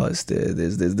the past.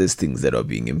 There's things that are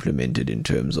being implemented in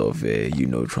terms of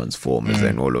transformers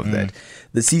and all of that.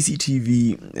 The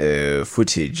CCTV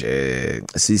footage,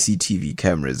 CCTV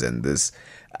cameras, and this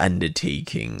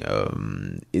undertaking,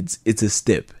 it's a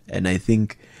step. And I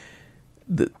think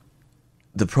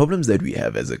the problems that we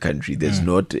have as a country, there's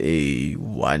not a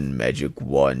one magic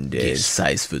wand,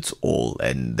 size fits all,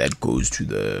 and that goes to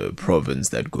the province,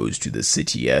 that goes to the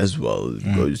city as well, it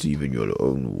goes to even your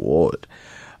own ward.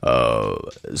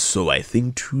 So I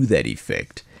think to that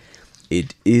effect,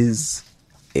 it is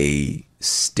a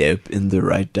step in the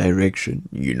right direction.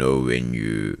 When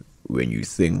you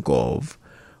think of,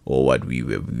 or what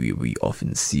we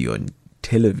often see on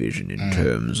television in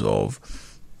terms of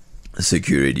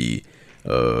security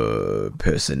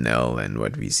personnel, and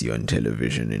what we see on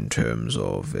television in terms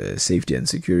of safety and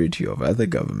security of other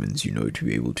governments, to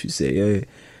be able to say,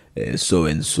 so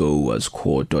and so was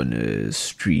caught on a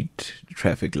street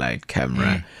traffic light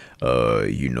camera, or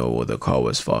the car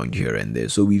was found here and there.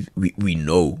 So we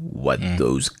know what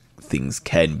those things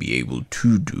can be able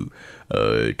to do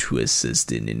to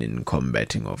assist in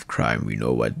combating of crime. We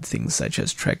know what things such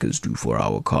as trackers do for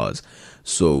our cars.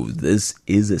 So this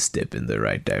is a step in the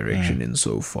right direction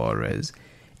insofar as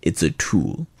it's a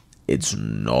tool. It's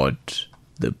not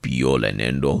the be-all and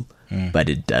end-all, but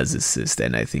it does assist,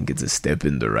 and I think it's a step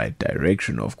in the right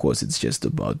direction. Of course, it's just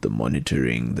about the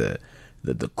monitoring, the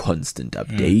constant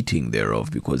updating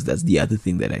thereof, because that's the other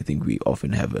thing that I think we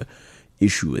often have a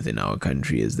issue with in our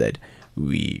country, is that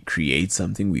we create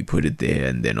something, we put it there,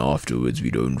 and then afterwards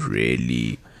we don't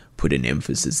really put an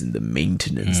emphasis in the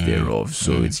maintenance thereof.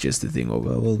 So it's just a thing of,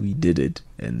 well, we did it,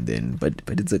 and then but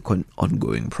it's a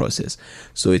ongoing process.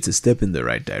 So it's a step in the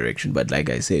right direction, but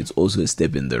like I say, it's also a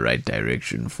step in the right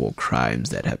direction for crimes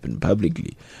that happen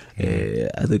publicly.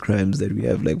 Other crimes that we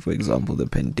have, like for example the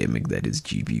pandemic, that is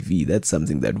GBV, that's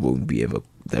something that won't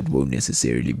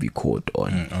necessarily be caught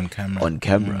on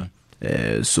camera.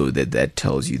 So that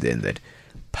tells you then that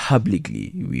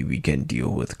publicly we can deal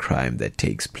with crime that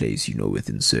takes place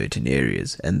within certain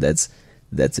areas, and that's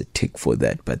a tick for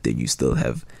that. But then you still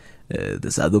have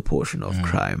this other portion of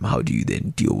crime. How do you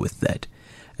then deal with that?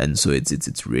 And so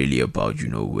it's really about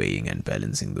weighing and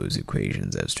balancing those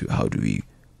equations as to how do we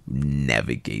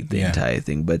navigate the entire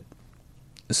thing. But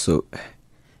so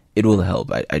it will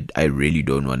help. I really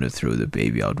don't want to throw the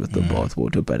baby out with the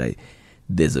bathwater, but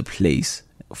there's a place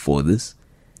for this,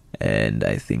 and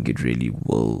I think it really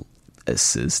will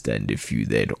assist. And if you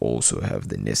then also have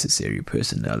the necessary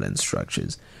personnel and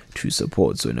structures to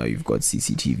support, so now you've got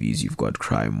CCTVs, you've got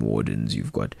crime wardens,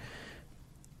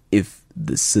 if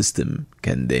the system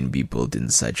can then be built in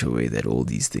such a way that all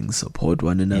these things support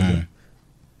one another,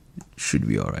 it should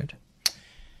be all right.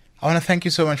 I want to thank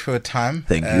you so much for your time.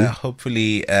 Thank you.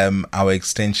 Hopefully our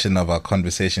extension of our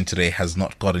conversation today has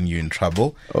not gotten you in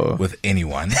trouble with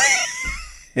anyone.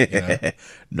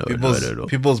 No, not at all.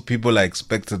 People are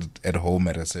expected at home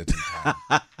at a certain time,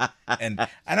 and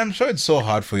I'm sure it's so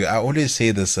hard for you. I always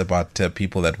say this about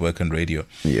people that work on radio,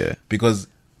 because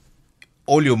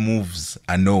all your moves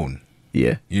are known.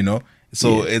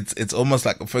 So it's almost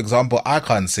like, for example, I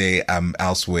can't say I'm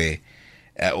elsewhere,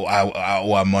 or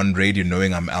I'm on radio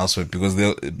knowing I'm elsewhere, because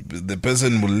the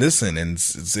person will listen and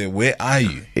say, "Where are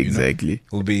you?" Exactly.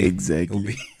 Will be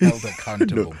held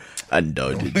accountable. No.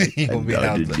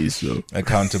 Undoubtedly so.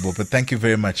 Accountable. But thank you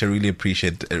very much. I really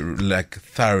appreciate it,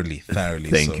 thoroughly.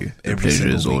 Thank you. The pleasure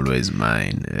is always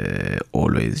mine.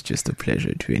 Always just a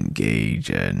pleasure to engage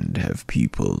and have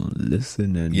people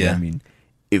listen. And I mean,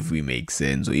 if we make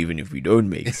sense, or even if we don't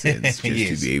make sense,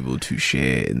 just to be able to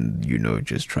share and,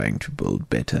 just trying to build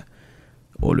better.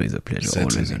 Always a pleasure.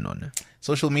 Certainly. Always an honor.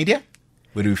 Social media?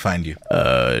 Where do we find you?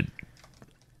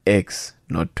 X,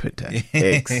 not Twitter.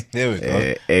 X. There we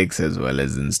go. X, as well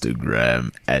as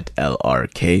Instagram at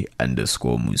LRK_Musue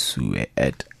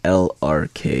at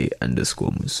LRK_Musue.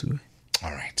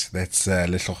 All right, that's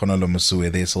Lehlohonolo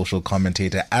Musue, their social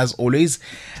commentator. As always,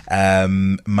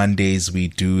 Mondays we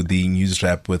do the news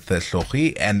wrap with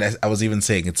Hlohi, and as I was even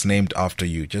saying, it's named after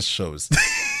you. Just shows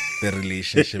the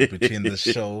relationship between the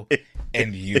show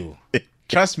and you.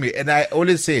 Trust me, and I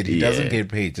always said he doesn't get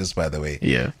paid, just by the way.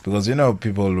 Yeah. Because,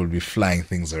 people will be flying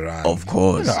things around. Of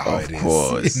course, You know how it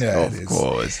is. of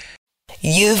course.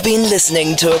 You've been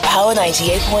listening to a Power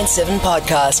 98.7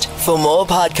 podcast. For more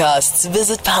podcasts,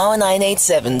 visit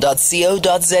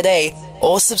power987.co.za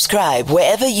or subscribe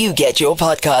wherever you get your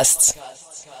podcasts.